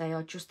cheaper. They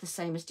are just the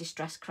same as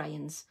distress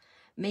crayons.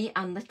 Me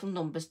and little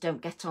numbers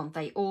don't get on.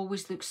 They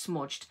always look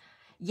smudged.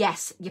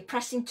 Yes, you're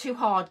pressing too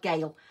hard,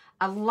 Gail.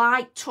 A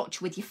light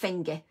touch with your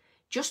finger.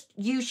 Just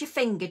use your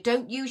finger.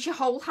 Don't use your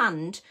whole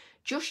hand.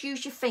 Just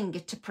use your finger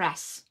to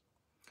press.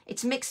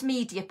 It's mixed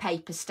media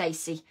paper,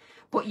 Stacey.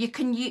 But you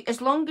can use,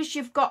 as long as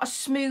you've got a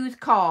smooth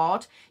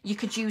card, you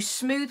could use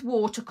smooth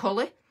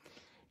watercolour.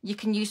 You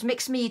can use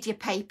mixed media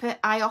paper.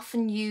 I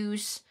often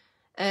use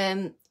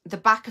the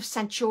back of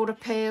Centura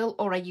Pearl,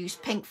 or I use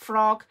Pink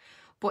Frog.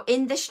 But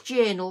in this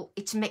journal,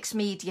 it's mixed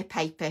media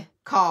paper,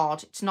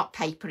 card. It's not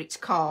paper, it's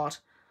card.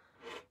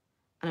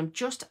 And I'm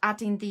just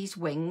adding these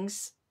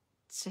wings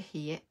to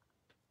here,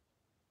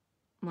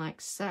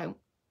 like so.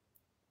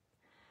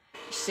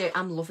 So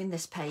I'm loving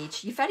this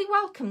page. You're very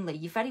welcome, Lee.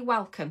 You're very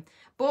welcome.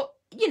 But,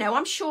 you know,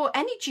 I'm sure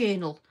any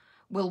journal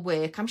will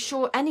work. I'm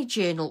sure any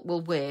journal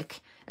will work,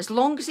 as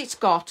long as it's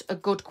got a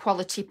good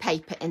quality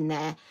paper in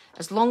there.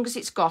 As long as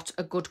it's got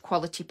a good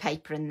quality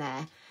paper in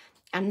there.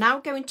 I'm now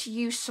going to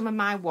use some of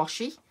my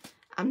washi.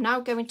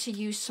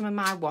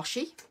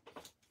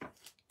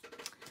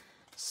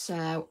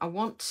 So I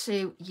want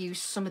to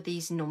use some of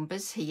these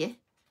numbers here.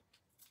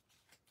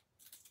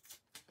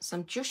 So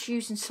I'm just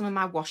using some of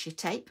my washi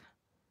tape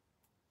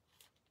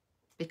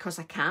because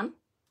I can.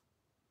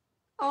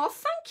 Oh,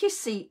 thank you,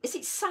 is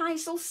it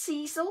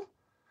Cecil?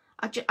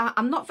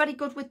 I'm not very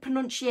good with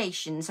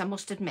pronunciations, I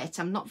must admit.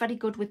 I'm not very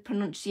good with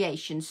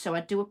pronunciations, so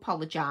I do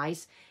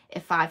apologise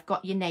if I've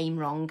got your name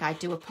wrong. I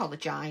do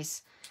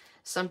apologise.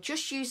 So I'm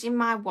just using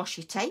my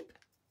washi tape.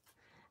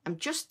 I'm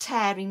just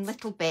tearing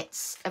little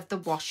bits of the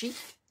washi.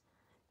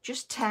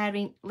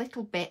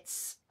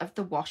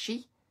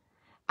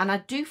 And I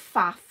do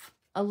faff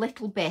a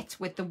little bit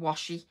with the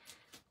washi.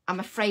 I'm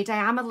afraid I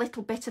am a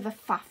little bit of a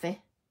faffer.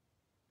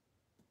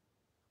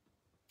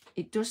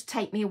 It does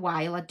take me a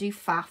while. I do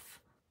faff.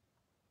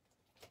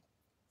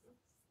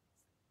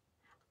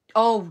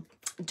 Oh,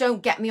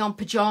 don't get me on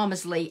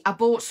pyjamas, Lee. I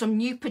bought some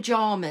new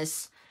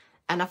pyjamas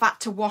and I've had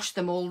to wash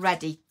them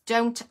already.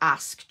 Don't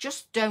ask.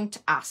 Just don't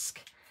ask.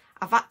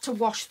 I've had to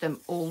wash them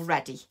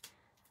already.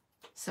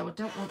 So I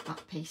don't want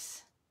that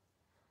piece.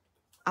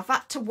 I've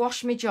had to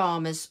wash my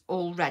pyjamas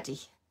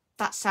already.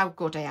 That's how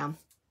good I am.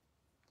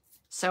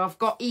 So I've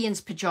got Ian's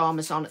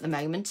pyjamas on at the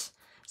moment.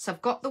 So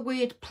I've got the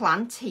word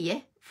plant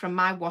here from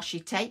my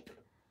washi tape.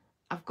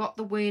 I've got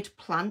the word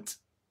plant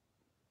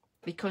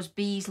because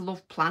bees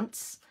love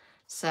plants.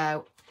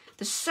 So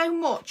there's so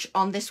much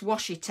on this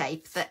washi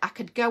tape that I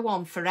could go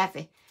on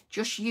forever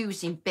just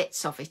using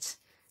bits of it.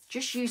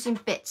 Just using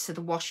bits of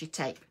the washi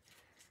tape.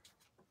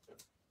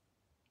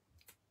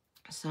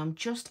 So I'm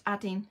just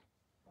adding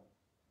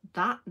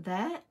that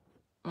there,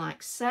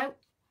 like so.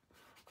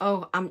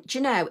 Oh, do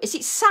you know, is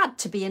it sad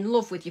to be in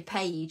love with your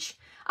page?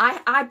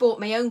 I bought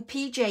my own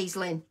PJs,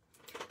 Lynn.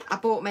 I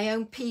bought my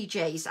own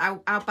PJs.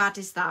 How bad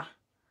is that?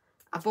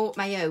 I bought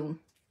my own.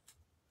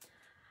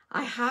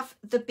 I have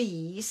the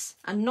bees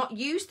and not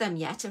used them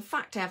yet. In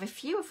fact, I have a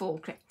few of all.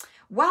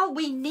 Well,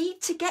 we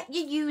need to get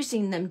you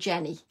using them,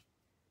 Jenny.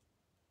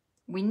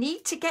 We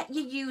need to get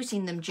you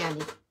using them,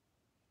 Jenny.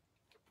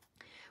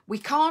 We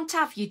can't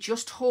have you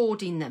just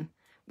hoarding them.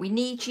 We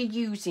need you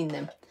using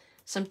them.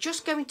 So I'm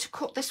just going to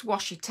cut this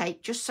washi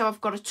tape just so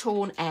I've got a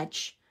torn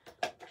edge.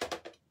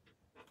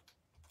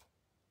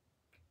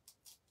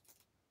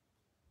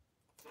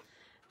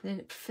 The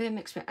prefer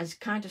mixed as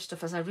kind of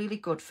stuff as are really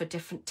good for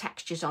different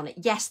textures on it.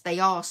 Yes, they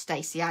are,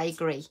 Stacey, I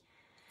agree.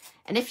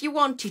 And if you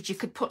wanted, you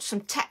could put some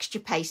texture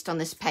paste on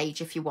this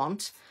page if you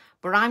want.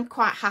 But I'm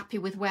quite happy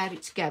with where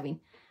it's going.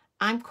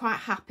 I'm quite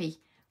happy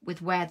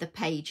with where the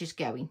page is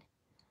going.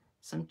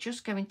 So I'm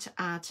just going to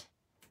add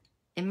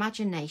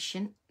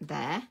Imagination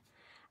there.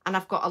 And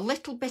I've got a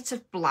little bit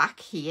of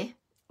black here.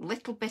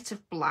 Little bit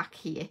of black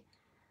here.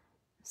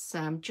 So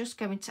I'm just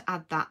going to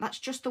add that. That's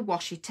just the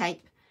washi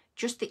tape.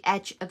 Just the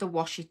edge of the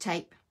washi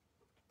tape.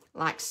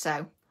 Like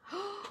so.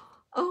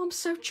 Oh, I'm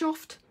so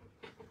chuffed.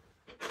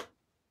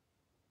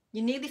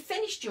 You nearly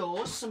finished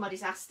yours,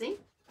 somebody's asking.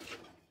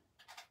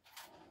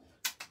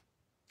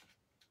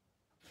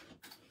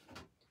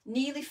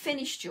 Nearly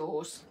finished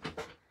yours.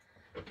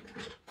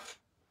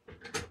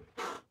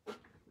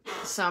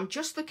 So I'm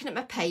just looking at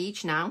my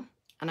page now,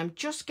 and I'm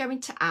just going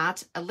to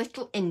add a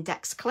little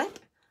index clip.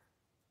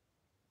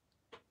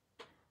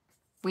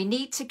 We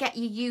need to get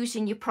you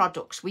using your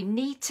products. We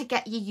need to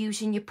get you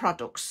using your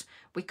products.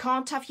 We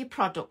can't have your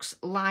products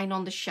lying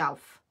on the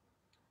shelf.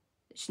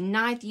 It's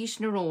neither use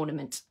nor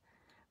ornament.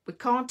 We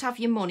can't have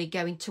your money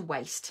going to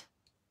waste.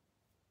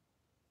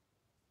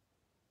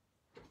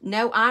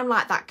 No, I'm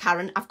like that,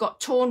 Karen. I've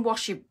got torn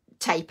washi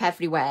tape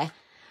everywhere.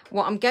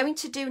 What I'm going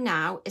to do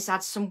now is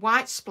add some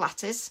white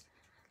splatters.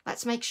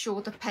 Let's make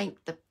sure the paint...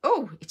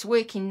 Oh, it's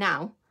working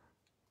now.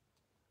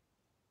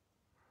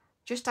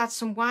 Just add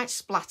some white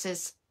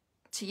splatters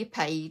to your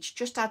page.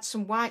 Just add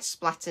some white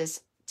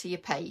splatters to your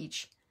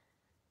page.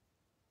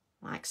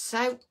 Like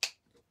so.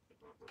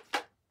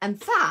 And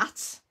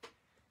that,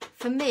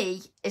 for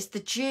me, is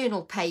the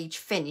journal page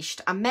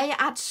finished. I may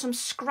add some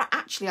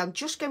Actually, I'm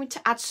just going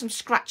to add some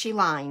scratchy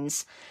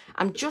lines.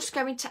 I'm just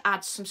going to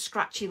add some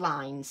scratchy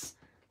lines.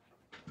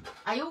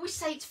 I always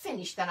say it's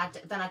finished, then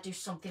I do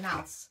something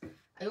else.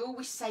 I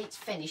always say it's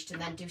finished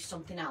and then do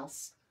something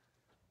else.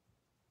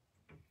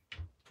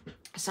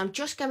 So I'm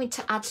just going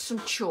to add some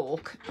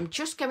chalk. I'm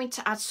just going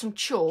to add some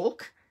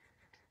chalk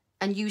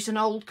and use an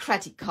old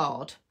credit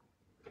card.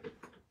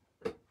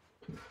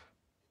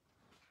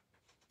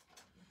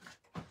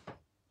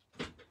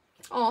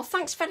 Oh,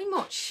 thanks very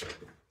much.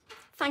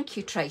 Thank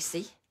you,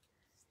 Tracy.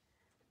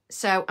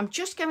 So I'm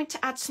just going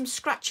to add some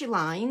scratchy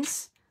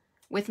lines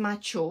with my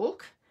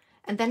chalk.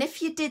 And then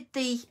if you did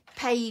the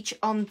page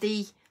on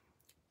the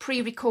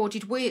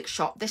pre-recorded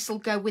workshop, this will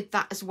go with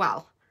that as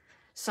well.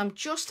 So I'm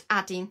just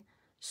adding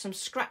some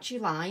scratchy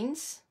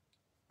lines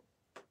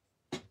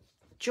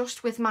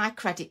just with my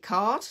credit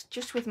card.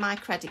 Just with my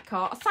credit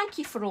card. Thank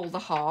you for all the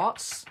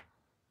hearts.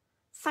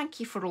 Thank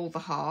you for all the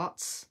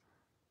hearts.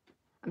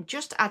 I'm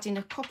just adding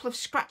a couple of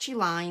scratchy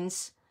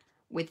lines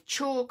with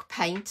chalk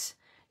paint,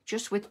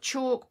 just with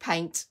chalk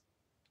paint.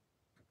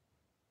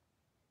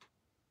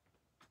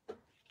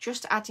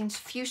 Just adding a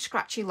few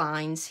scratchy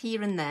lines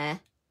here and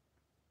there.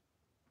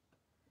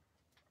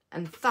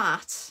 And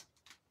that,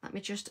 let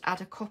me just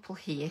add a couple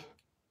here.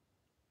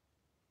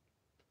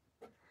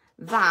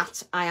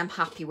 That I am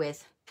happy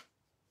with.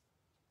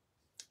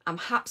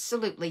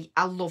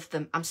 I love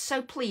them. I'm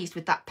so pleased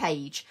with that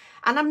page.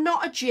 And I'm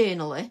not a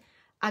journaler.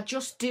 I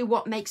just do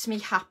what makes me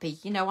happy.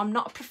 You know, I'm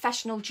not a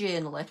professional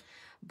journaler,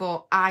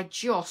 but I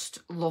just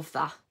love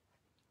that.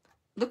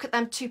 Look at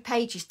them two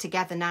pages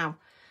together now.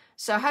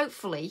 So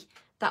hopefully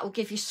that will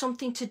give you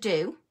something to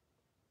do.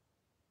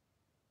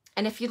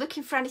 And if you're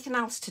looking for anything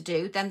else to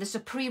do, then there's a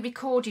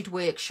pre-recorded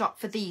workshop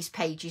for these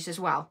pages as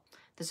well.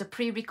 There's a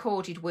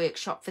pre-recorded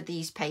workshop for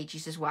these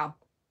pages as well.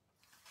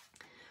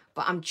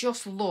 But I'm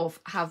just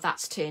love how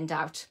that's turned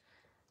out.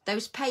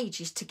 Those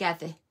pages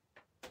together.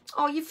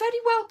 Oh, you're very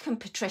welcome,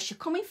 Patricia.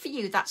 Coming for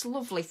you. That's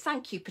lovely.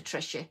 Thank you,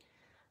 Patricia.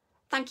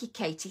 Thank you,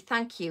 Katie.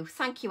 Thank you.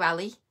 Thank you,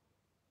 Ellie.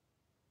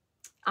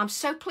 I'm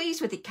so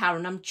pleased with it,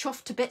 Karen. I'm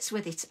chuffed to bits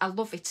with it. I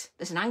love it.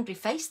 There's an angry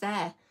face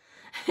there.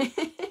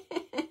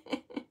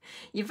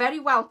 You're very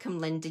welcome,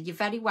 Linda. You're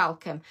very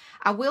welcome.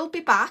 I will be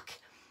back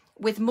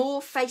with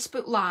more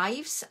Facebook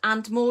Lives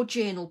and more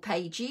journal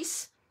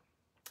pages.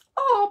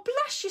 Oh,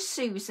 bless you,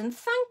 Susan.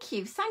 Thank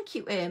you. Thank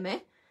you,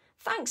 Irma.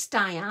 Thanks,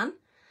 Diane.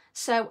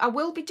 So I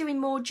will be doing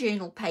more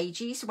journal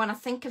pages when I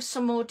think of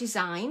some more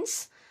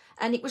designs.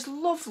 And it was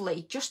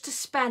lovely just to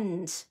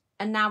spend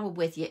an hour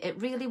with you. It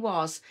really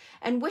was.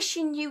 And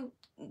wishing you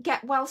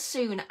get well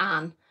soon,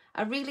 Anne.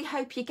 I really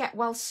hope you get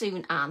well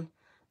soon, Anne.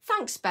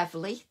 Thanks,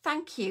 Beverly.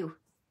 Thank you.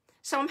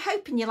 So I'm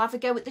hoping you'll have a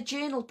go at the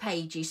journal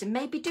pages and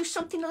maybe do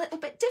something a little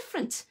bit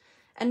different.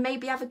 And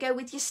maybe have a go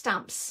with your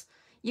stamps.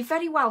 You're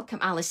very welcome,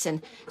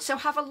 Alison. So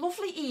have a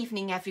lovely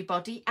evening,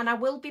 everybody, and I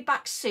will be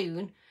back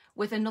soon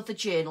with another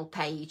journal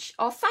page.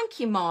 Oh, thank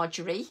you,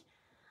 Marjorie.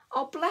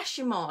 Oh, bless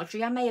you,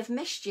 Marjorie. I may have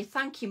missed you.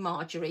 Thank you,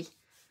 Marjorie.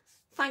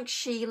 Thanks,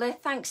 Sheila.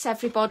 Thanks,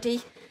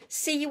 everybody.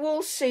 See you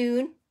all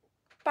soon.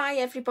 Bye,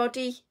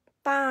 everybody.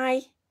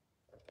 Bye.